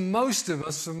is, for most of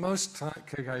us, for most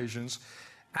occasions,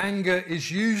 anger is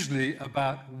usually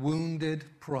about wounded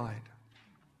pride.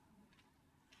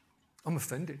 I'm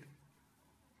offended.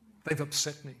 They've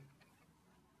upset me.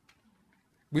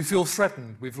 We feel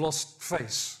threatened. We've lost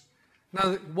face.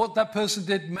 Now, what that person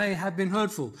did may have been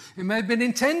hurtful. It may have been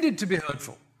intended to be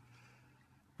hurtful.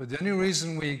 But the only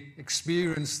reason we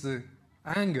experience the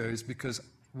anger is because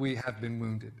we have been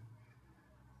wounded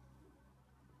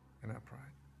in our pride.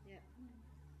 Yeah.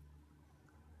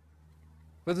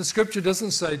 But the scripture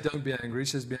doesn't say don't be angry. It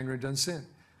says be angry and don't sin.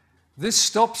 This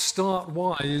stop-start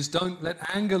why is don't let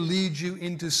anger lead you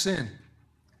into sin.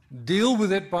 Deal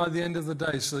with it by the end of the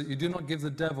day so that you do not give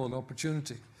the devil an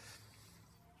opportunity.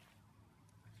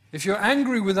 If you're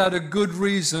angry without a good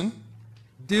reason,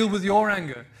 deal with your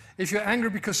anger. If you're angry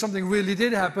because something really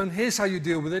did happen, here's how you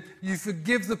deal with it. You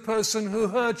forgive the person who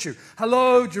hurt you.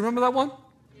 Hello, do you remember that one?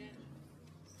 Yeah.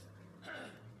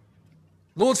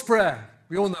 Lord's Prayer,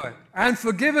 we all know it. And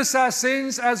forgive us our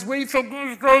sins as we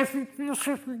forgive those who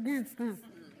forgive us.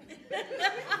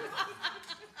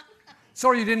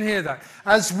 Sorry you didn't hear that.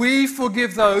 As we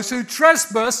forgive those who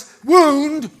trespass,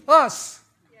 wound us.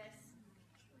 Yes.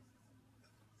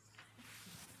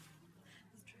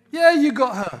 Yeah, you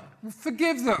got hurt.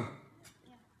 Forgive them.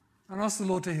 And ask the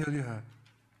Lord to heal your hurt.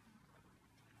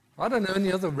 I don't know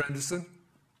any other Renderson.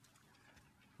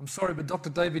 I'm sorry, but Dr.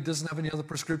 David doesn't have any other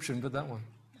prescription but that one.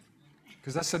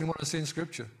 Because that's the only one I see in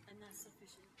Scripture. And that's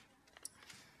sufficient.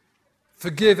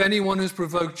 Forgive anyone who's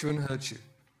provoked you and hurt you.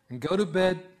 And go to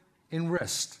bed in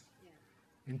rest,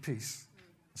 in peace.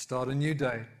 Start a new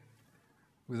day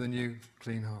with a new,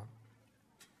 clean heart.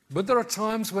 But there are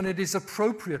times when it is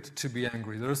appropriate to be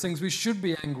angry. There are things we should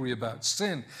be angry about.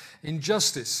 Sin,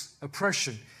 injustice,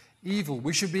 oppression, evil.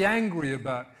 We should be angry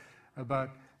about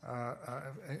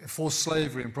forced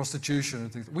slavery and prostitution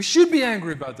and things. We should be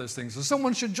angry about those things. And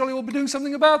someone should jolly well be doing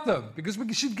something about them because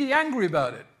we should be angry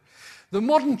about it. The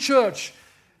modern church,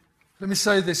 let me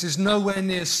say this, is nowhere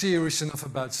near serious enough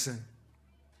about sin.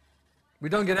 We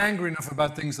don't get angry enough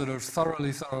about things that are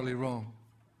thoroughly, thoroughly wrong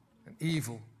and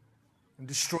evil and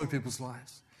destroy people's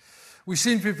lives. We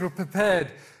seem to be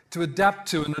prepared to adapt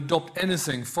to and adopt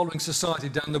anything, following society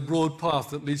down the broad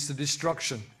path that leads to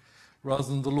destruction rather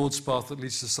than the Lord's path that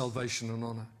leads to salvation and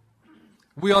honor.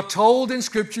 We are told in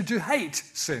Scripture to hate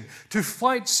sin, to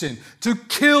fight sin, to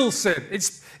kill sin.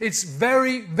 It's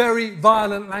very, very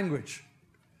violent language.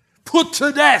 Put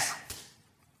to death.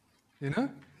 You know?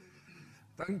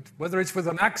 Whether it's with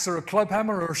an axe or a club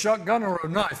hammer or a shotgun or a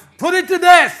knife. Put it to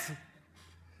death.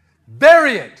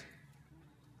 Bury it.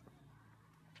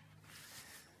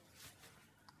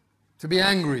 To be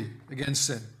angry against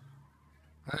sin.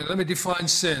 Let me define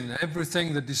sin.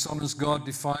 Everything that dishonors God,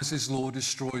 defies His law,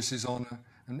 destroys His honor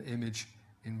and image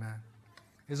in man.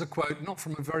 Here's a quote, not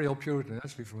from a very old Puritan,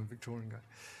 actually from a Victorian guy.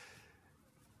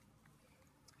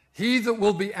 He that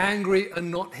will be angry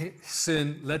and not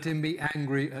sin, let him be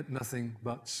angry at nothing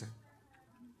but sin.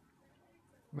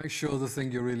 Make sure the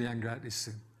thing you're really angry at is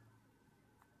sin.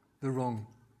 The wrong,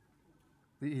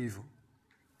 the evil.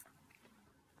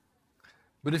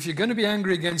 But if you're going to be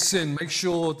angry against sin, make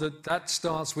sure that that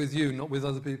starts with you, not with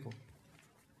other people.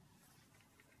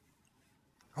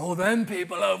 Oh, them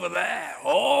people over there.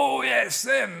 Oh, yes,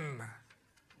 them.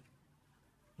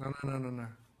 No.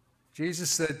 Jesus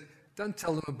said, don't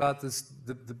tell them about this,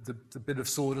 the bit of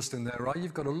sawdust in their eye.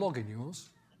 You've got a log in yours.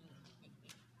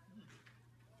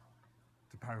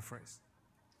 To paraphrase.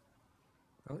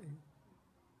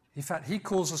 In fact, He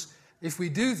calls us, if we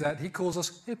do that, He calls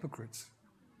us hypocrites.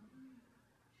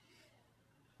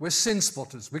 We're sin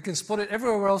spotters. We can spot it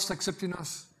everywhere else except in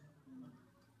us.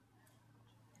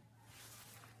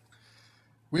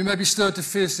 We may be stirred to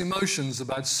fierce emotions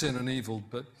about sin and evil,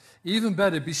 but even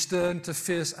better, be stirred to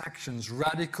fierce actions,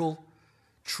 radical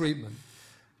treatment.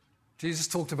 Jesus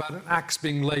talked about an axe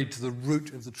being laid to the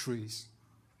root of the trees.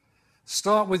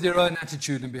 Start with your own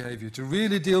attitude and behavior. To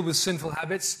really deal with sinful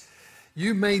habits,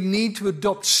 you may need to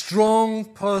adopt strong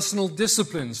personal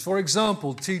disciplines. For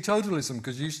example, teetotalism,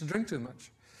 because you used to drink too much.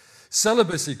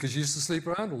 Celibacy, because you used to sleep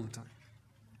around all the time.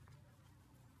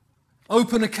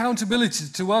 Open accountability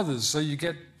to others so you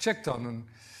get checked on and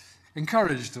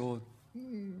encouraged or,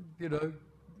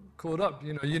 caught up.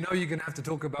 You know you're going to have to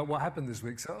talk about what happened this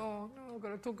week. So, I've got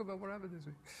to talk about what happened this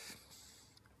week.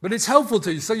 But it's helpful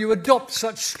to you, so you adopt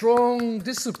such strong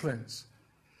disciplines.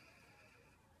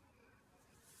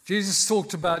 Jesus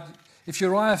talked about if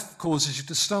your eye causes you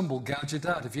to stumble, gouge it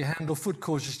out. If your hand or foot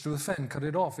causes you to offend, cut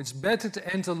it off. It's better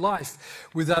to enter life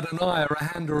without an eye or a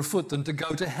hand or a foot than to go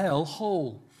to hell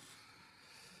whole.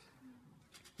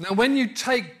 Now, when you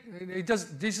take,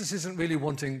 Jesus isn't really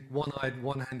wanting one-eyed,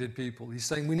 one-handed people. He's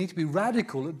saying we need to be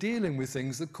radical at dealing with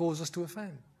things that cause us to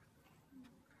offend.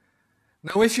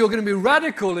 Now, if you're going to be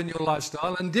radical in your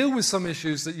lifestyle and deal with some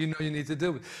issues that you know you need to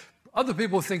deal with, other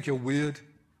people think you're weird.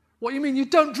 What, you mean you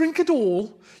don't drink at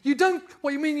all?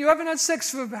 What, you mean you haven't had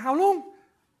sex for how long?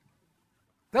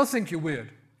 They'll think you're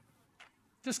weird.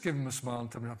 Just give them a smile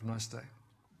and tell them have a nice day.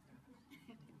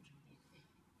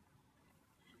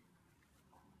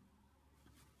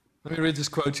 Let me read this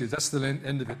quote to you. That's the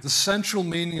end of it. The central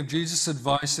meaning of Jesus'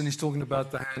 advice, and he's talking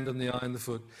about the hand and the eye and the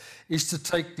foot, is to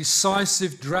take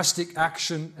decisive, drastic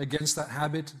action against that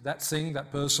habit, that thing,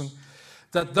 that person,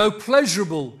 that though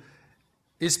pleasurable,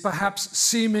 is perhaps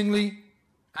seemingly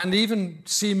and even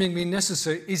seemingly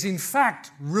necessary, is in fact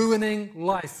ruining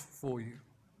life for you.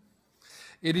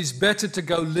 It is better to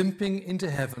go limping into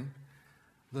heaven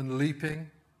than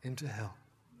leaping into hell.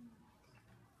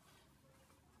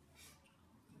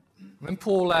 When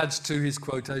Paul adds to his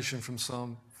quotation from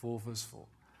Psalm 4, verse 4,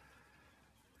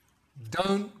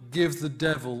 don't give the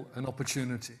devil an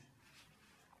opportunity.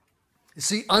 You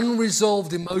see,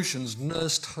 unresolved emotions,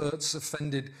 nursed hurts,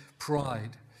 offended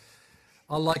pride,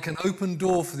 are like an open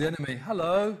door for the enemy.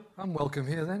 Hello, I'm welcome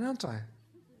here then, aren't I?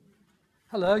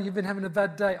 Hello, you've been having a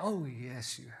bad day. Oh,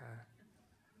 yes, you have.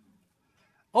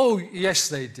 Oh, yes,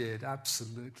 they did,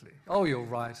 absolutely. Oh, you're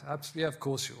right. Yeah, of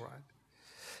course you're right.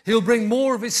 He'll bring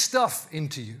more of his stuff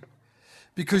into you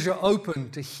because you're open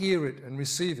to hear it and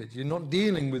receive it. You're not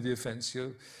dealing with the offense.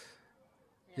 You're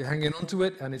hanging on to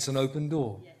it, and it's an open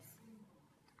door.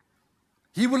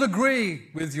 He will agree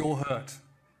with your hurt.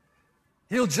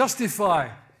 He'll justify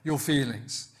your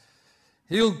feelings.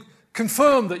 He'll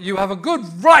confirm that you have a good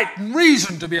right and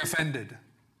reason to be offended.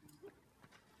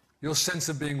 Your sense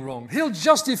of being wrong. He'll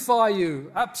justify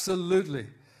you, absolutely.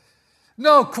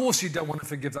 No, of course you don't want to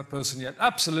forgive that person yet.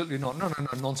 Absolutely not. No,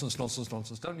 nonsense.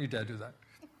 Don't you dare do that.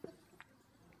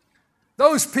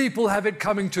 Those people have it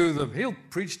coming to them. He'll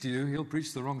preach to you. He'll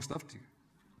preach the wrong stuff to you.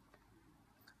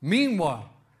 Meanwhile,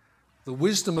 the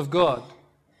wisdom of God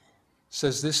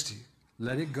says this to you.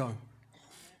 Let it go.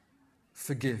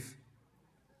 Forgive.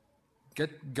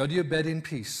 Go to your bed in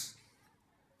peace.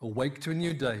 Awake to a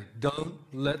new day. Don't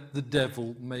let the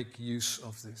devil make use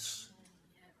of this.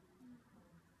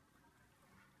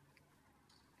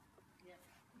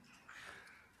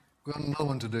 We've got another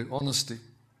one to do. Honesty.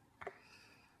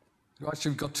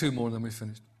 Actually, we've got two more and then we're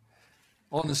finished.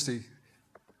 Honesty.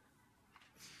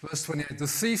 Verse 28. The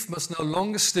thief must no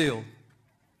longer steal.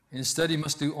 Instead, he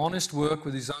must do honest work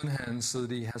with his own hands so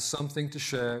that he has something to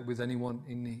share with anyone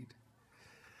in need.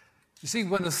 You see,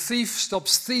 when a thief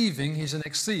stops thieving, he's an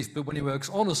ex-thief. But when he works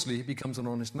honestly, he becomes an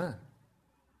honest man.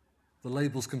 The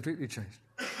label's completely changed.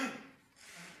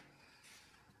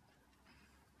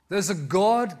 There's a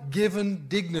God-given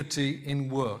dignity in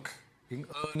work, in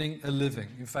earning a living.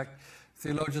 In fact,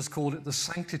 theologians call it the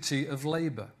sanctity of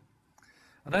labor.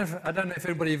 I don't know if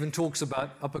everybody even talks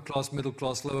about upper class, middle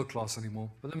class, lower class anymore,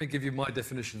 but let me give you my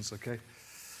definitions, okay?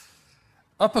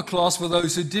 Upper class were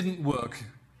those who didn't work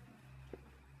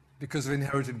because of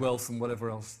inherited wealth and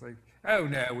whatever else. Oh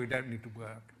no, we don't need to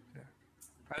work. No.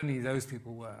 Only those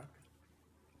people work.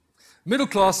 Middle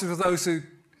class were those who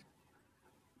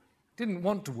didn't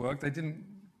want to work,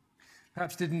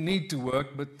 perhaps didn't need to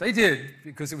work, but they did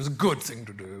because it was a good thing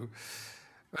to do.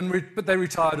 But they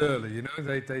retired early, you know.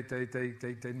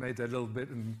 They made their little bit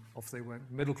and off they went.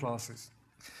 Middle classes.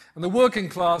 And the working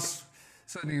class,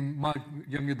 certainly in my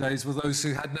younger days, were those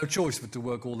who had no choice but to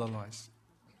work all their lives.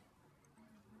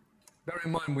 Bear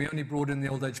in mind, we only brought in the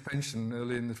old age pension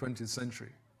early in the 20th century.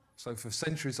 So for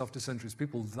centuries after centuries,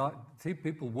 people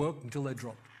worked until they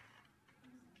dropped,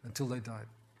 until they died.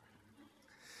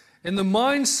 In the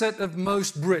mindset of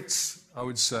most Brits, I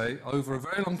would say, over a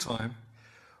very long time,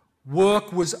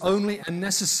 work was only a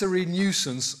necessary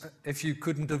nuisance if you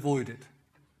couldn't avoid it.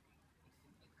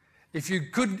 If you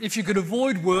could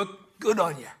avoid work, good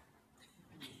on you.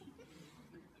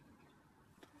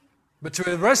 But to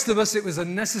the rest of us, it was a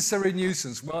necessary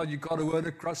nuisance. Well, you've got to earn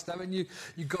a crust, haven't you?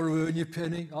 You've got to earn your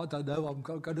penny. I don't know, I'm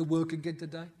going to go to work again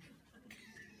today.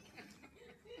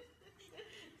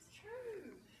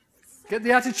 Get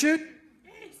the attitude?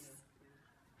 Yes.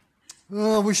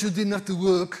 Oh, I wish I didn't have to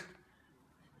work.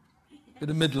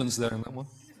 Bit of Midlands there in that one.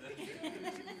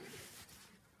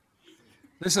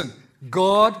 Listen,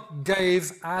 God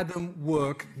gave Adam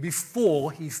work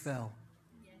before he fell.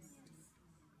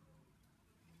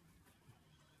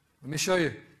 Let me show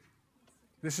you.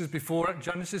 This is before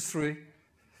Genesis 3,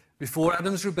 before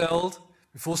Adam's rebelled,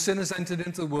 before sin has entered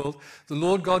into the world. The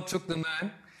Lord God took the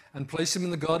man and placed him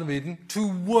in the Garden of Eden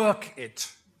to work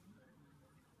it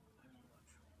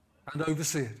and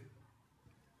oversee it.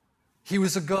 He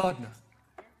was a gardener.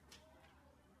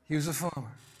 He was a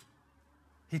farmer.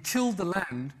 He tilled the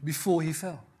land before he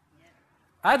fell.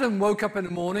 Adam woke up in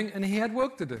the morning and he had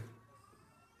work to do.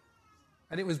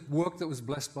 And it was work that was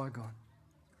blessed by God.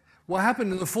 What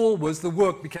happened in the fall was the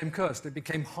work became cursed. It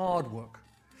became hard work.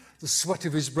 The sweat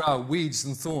of his brow, weeds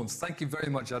and thorns. Thank you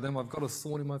very much, Adam. I've got a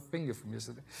thorn in my finger from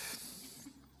yesterday.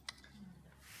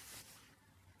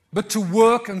 But to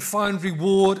work and find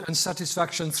reward and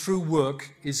satisfaction through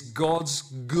work is God's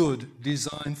good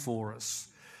design for us.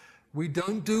 We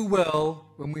don't do well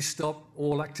when we stop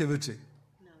all activity,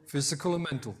 physical and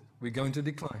mental. We're going to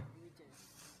decline.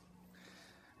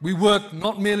 We work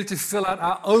not merely to fill out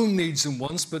our own needs and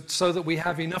wants, but so that we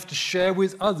have enough to share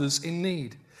with others in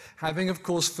need. having, of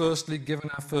course, firstly given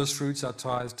our first fruits, our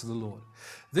tithes to the Lord.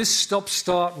 This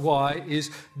stop-start why is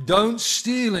don't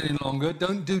steal any longer,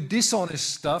 don't do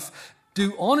dishonest stuff,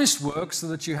 do honest work so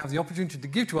that you have the opportunity to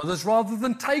give to others rather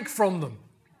than take from them.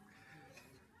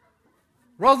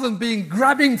 Rather than being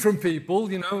grabbing from people,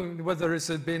 whether it's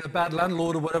being a bad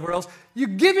landlord or whatever else, you're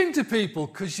giving to people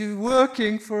because you're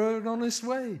working for an honest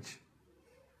wage.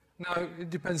 Now,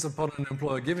 it depends upon an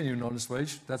employer giving you an honest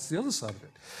wage. That's the other side of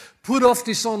it. Put off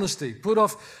dishonesty. Put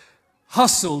off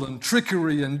hustle and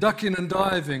trickery and ducking and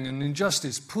diving and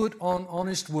injustice. Put on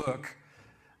honest work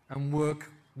and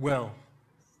work well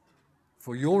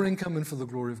for your income and for the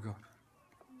glory of God.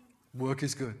 Work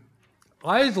is good.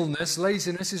 Idleness,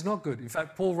 laziness is not good. In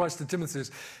fact, Paul writes to Timothy,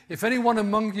 if anyone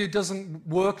among you doesn't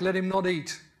work, let him not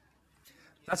eat.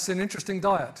 That's an interesting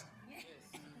diet.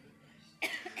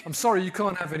 I'm sorry, you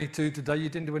can't have any food today. You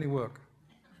didn't do any work.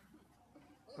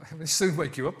 It would soon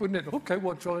wake you up, wouldn't it? Okay,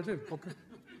 what shall I do? Okay.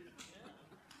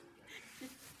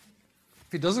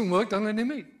 If he doesn't work, don't let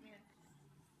him eat.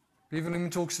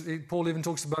 Paul even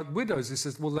talks about widows. He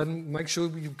says, well, then make sure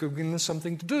you give them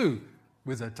something to do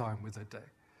with their time, with their day.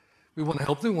 We want to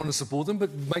help them, we want to support them,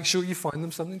 but make sure you find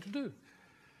them something to do.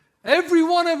 Every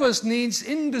one of us needs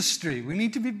industry. We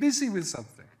need to be busy with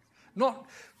something. Not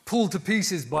pulled to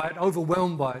pieces by it,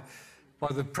 overwhelmed by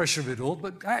the pressure of it all,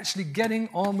 but actually getting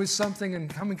on with something and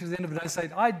coming to the end of the day and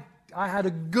saying, I had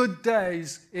a good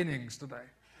day's innings today.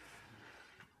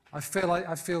 I feel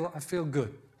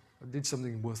good. I did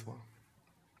something worthwhile.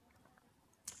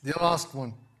 The last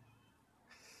one,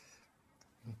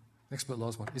 next but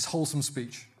last one, is wholesome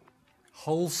speech.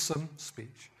 Wholesome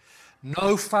speech.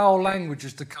 No foul language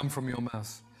is to come from your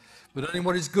mouth, but only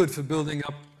what is good for building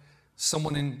up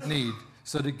someone in need,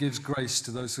 so that it gives grace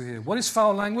to those who hear. What is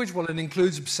foul language? Well, it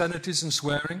includes obscenities and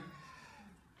swearing.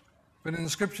 But in the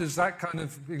scriptures, that kind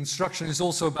of instruction is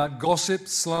also about gossip,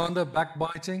 slander,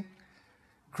 backbiting,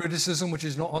 criticism, which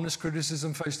is not honest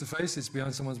criticism face to face, it's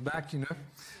behind someone's back,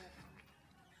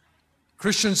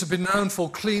 Christians have been known for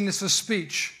cleanness of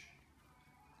speech.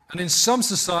 And in some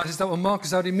societies, that will mark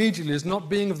us out immediately as not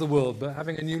being of the world, but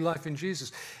having a new life in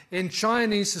Jesus. In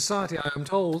Chinese society, I am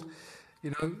told,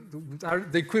 the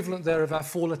equivalent there of our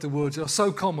four-letter words are so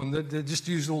common that they're just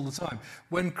used all the time.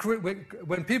 When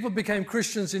people became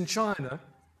Christians in China,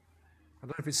 I don't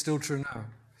know if it's still true now,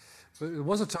 but there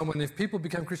was a time when if people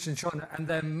became Christians in China and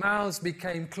their mouths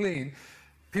became clean,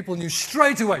 people knew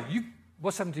straight away,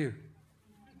 what's happened to you?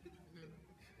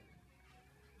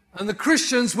 And the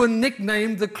Christians were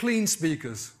nicknamed the clean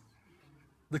speakers,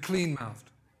 the clean-mouthed,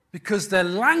 because their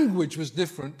language was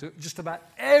different to just about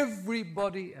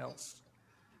everybody else.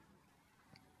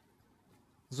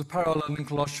 There's a parallel in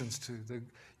Colossians too.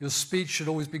 Your speech should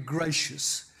always be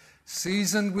gracious,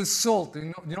 seasoned with salt.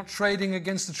 You're not trading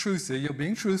against the truth here. You're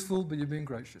being truthful, but you're being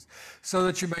gracious, so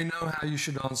that you may know how you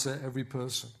should answer every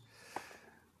person.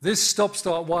 This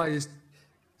stop-start why is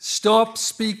stop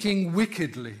speaking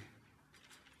wickedly.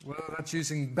 Well, that's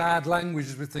using bad language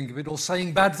as we think of it, or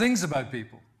saying bad things about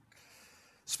people.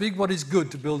 Speak what is good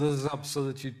to build others up so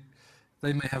that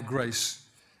they may have grace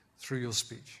through your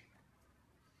speech.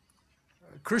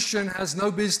 A Christian has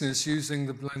no business using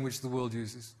the language the world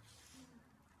uses.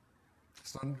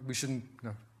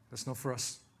 No, that's not for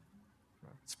us.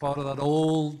 It's part of that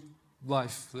old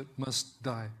life that must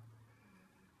die.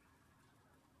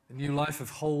 A new life of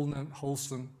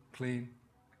wholesome, clean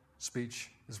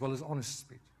speech, as well as honest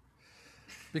speech.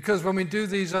 Because when we do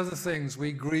these other things,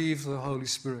 we grieve the Holy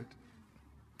Spirit.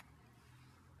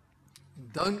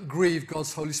 Don't grieve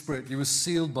God's Holy Spirit. You were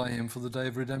sealed by Him for the day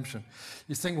of redemption.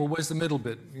 You think, well, where's the middle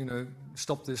bit?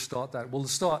 Stop this, start that. Well, the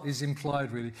start is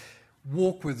implied, really.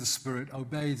 Walk with the Spirit,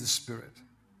 obey the Spirit.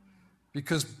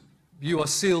 Because you are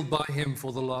sealed by Him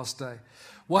for the last day.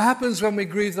 What happens when we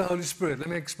grieve the Holy Spirit? Let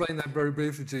me explain that very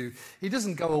briefly to you. He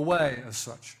doesn't go away as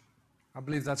such. I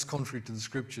believe that's contrary to the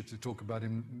scripture to talk about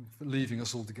Him leaving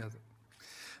us altogether.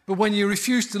 But when you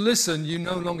refuse to listen, you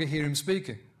no longer hear Him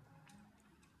speaking.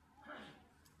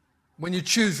 When you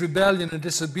choose rebellion and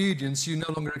disobedience, you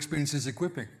no longer experience His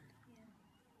equipping.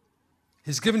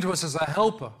 He's given to us as a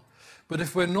helper. But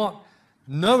if we're not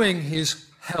knowing His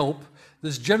help,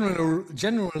 there's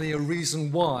generally a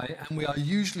reason why, and we are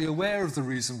usually aware of the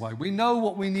reason why. We know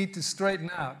what we need to straighten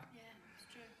out. Yeah, it's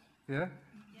true. Yeah?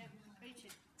 Preach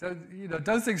it.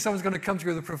 Don't think someone's going to come to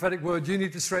you with a prophetic word, you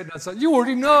need to straighten out. So you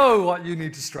already know what you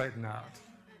need to straighten out.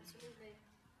 Absolutely.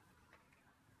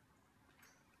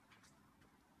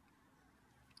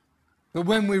 But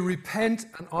when we repent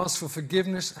and ask for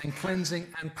forgiveness and cleansing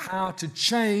and power to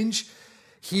change,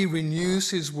 He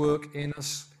renews His work in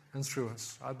us and through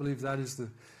us. I believe that is the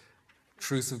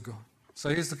truth of God. So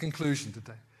here's the conclusion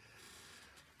today.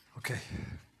 Okay.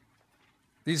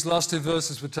 These last two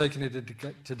verses we're taking it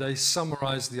today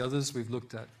summarize the others we've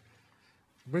looked at.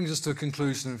 It brings us to a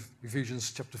conclusion of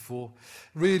Ephesians chapter 4.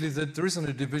 Really, there isn't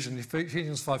a division.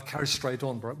 Ephesians 5 carries straight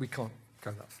on, but we can't go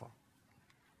that far.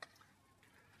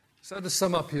 So to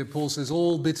sum up here, Paul says,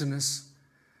 all bitterness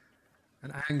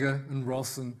and anger and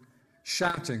wrath and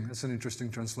shouting, that's an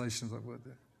interesting translation of that word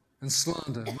there, and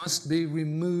slander must be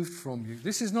removed from you.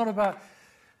 This is not about,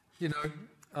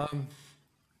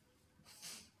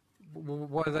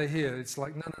 why are they here? It's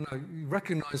like, no. You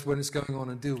recognize when it's going on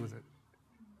and deal with it.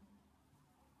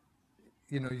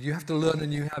 You have to learn a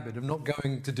new habit of not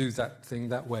going to do that thing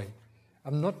that way.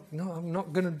 I'm not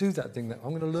going to do that thing that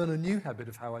I'm going to learn a new habit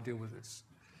of how I deal with this.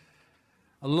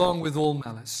 Along with all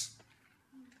malice.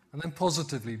 And then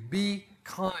positively, be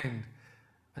kind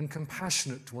and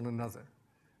compassionate to one another,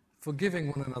 forgiving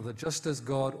one another, just as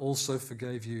God also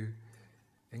forgave you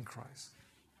in Christ.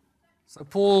 So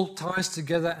Paul ties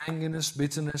together angerness,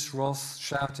 bitterness, wrath,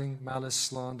 shouting, malice,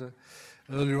 slander.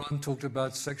 Earlier on talked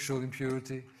about sexual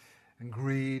impurity and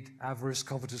greed, avarice,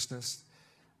 covetousness.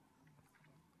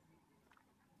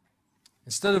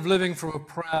 Instead of living from a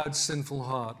proud, sinful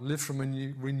heart, live from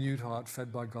a renewed heart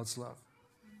fed by God's love.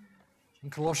 In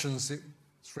Colossians,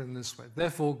 it's written this way,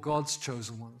 therefore God's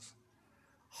chosen ones,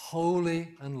 holy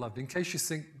and loved. In case you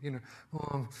think, I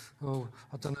don't know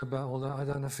about all that, I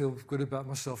don't feel good about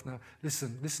myself now.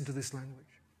 Listen to this language.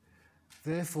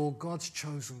 Therefore God's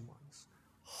chosen ones,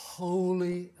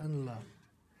 holy and loved.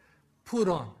 Put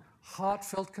on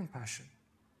heartfelt compassion,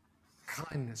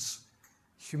 kindness,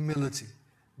 humility,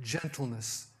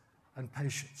 gentleness, and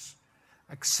patience,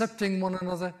 accepting one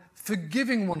another,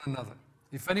 forgiving one another,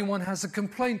 if anyone has a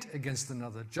complaint against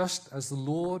another, just as the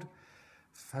Lord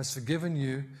has forgiven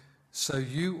you, so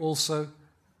you also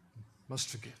must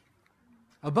forgive.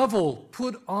 Above all,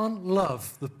 put on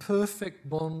love, the perfect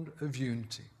bond of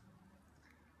unity.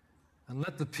 And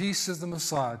let the peace of the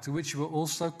Messiah, to which you are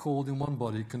also called in one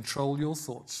body, control your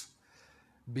thoughts.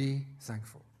 Be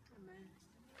thankful. Amen.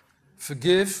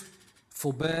 Forgive,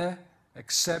 forbear,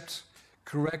 accept,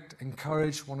 correct,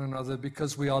 encourage one another,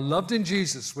 because we are loved in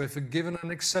Jesus. We're forgiven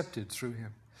and accepted through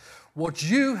him. What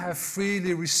you have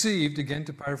freely received, again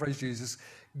to paraphrase Jesus,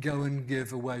 go and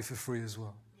give away for free as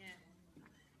well. Yeah.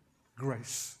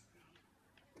 Grace.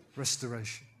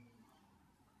 Restoration.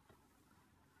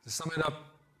 To sum it up,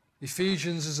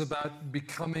 Ephesians is about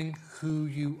becoming who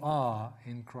you are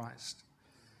in Christ.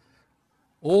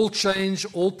 All change,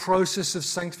 all process of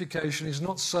sanctification is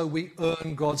not so we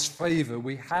earn God's favor.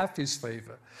 We have his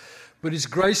favor. But his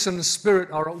grace and the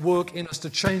Spirit are at work in us to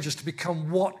change us to become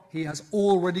what he has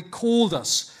already called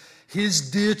us.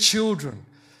 His dear children,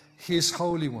 his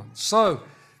holy ones. So,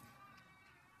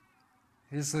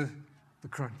 here's the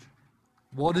crunch.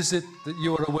 What is it that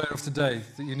you are aware of today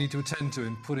that you need to attend to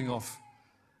in putting off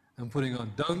and putting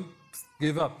on? Don't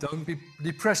give up. Don't be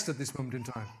depressed at this moment in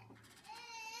time.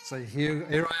 Say,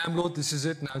 here I am, Lord, this is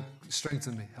it. Now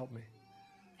strengthen me, help me.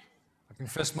 I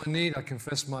confess my need. I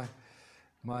confess my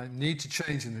need to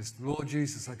change in this. Lord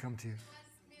Jesus, I come to you.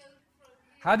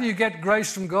 How do you get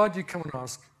grace from God? You come and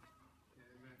ask.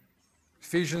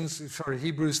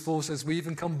 Hebrews 4 says we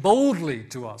even come boldly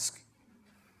to ask,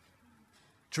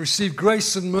 to receive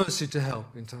grace and mercy to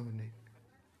help in time of need.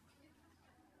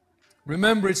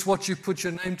 Remember, it's what you put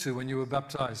your name to when you were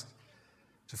baptized.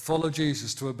 To follow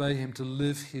Jesus, to obey him, to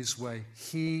live his way.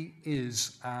 He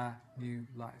is our new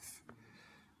life.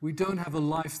 We don't have a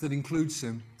life that includes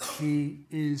him. He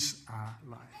is our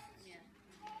life.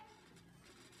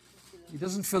 He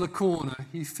doesn't fill a corner,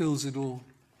 he fills it all.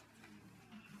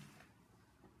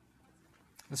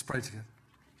 Let's pray together.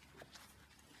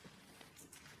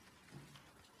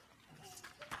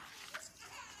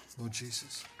 Lord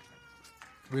Jesus,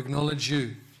 we acknowledge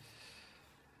you,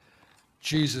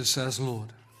 Jesus as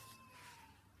Lord.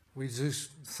 We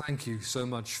just thank you so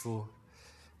much for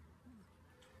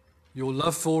your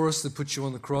love for us that put you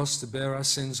on the cross to bear our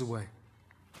sins away.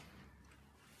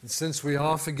 And since we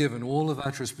are forgiven all of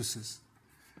our trespasses,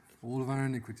 all of our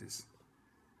iniquities,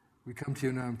 we come to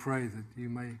you now and pray that you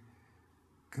may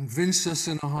convince us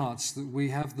in our hearts that we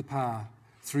have the power,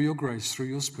 through your grace, through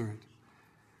your Spirit,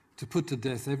 to put to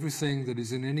death everything that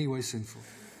is in any way sinful,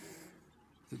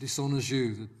 that dishonors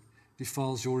you, that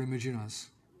defiles your image in us.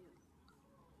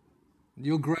 And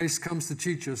your grace comes to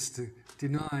teach us to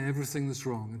deny everything that's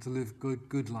wrong and to live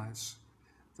good lives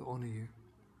that honor you.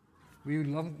 We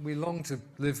long to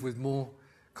live with more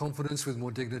confidence, with more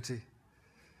dignity.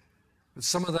 But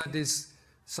some of that is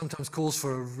sometimes calls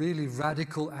for a really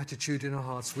radical attitude in our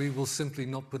hearts. We will simply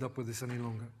not put up with this any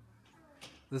longer.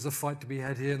 there's a fight to be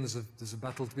had here and there's a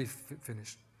battle to be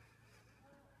finished.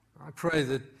 I pray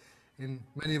that in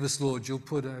many of us, Lord, you'll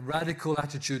put a radical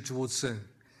attitude towards sin,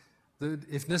 that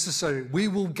if necessary, we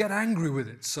will get angry with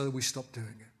it so that we stop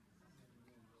doing it.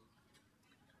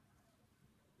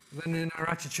 Then in our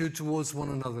attitude towards one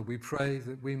another, we pray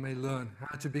that we may learn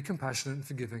how to be compassionate and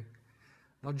forgiving,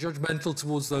 not judgmental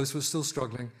towards those who are still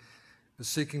struggling, but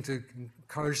seeking to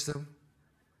encourage them,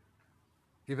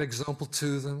 give example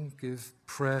to them, give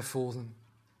prayer for them,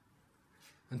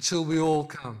 until we all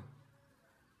come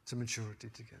to maturity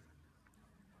together.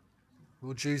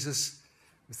 Lord Jesus,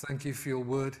 we thank you for your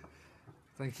word.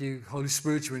 Thank you, Holy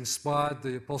Spirit, you inspired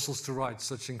the apostles to write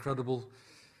such incredible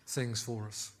things for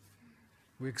us.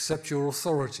 We accept your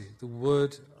authority, the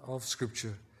word of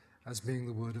Scripture, as being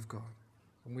the word of God.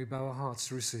 And we bow our hearts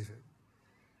to receive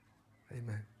it.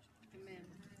 Amen.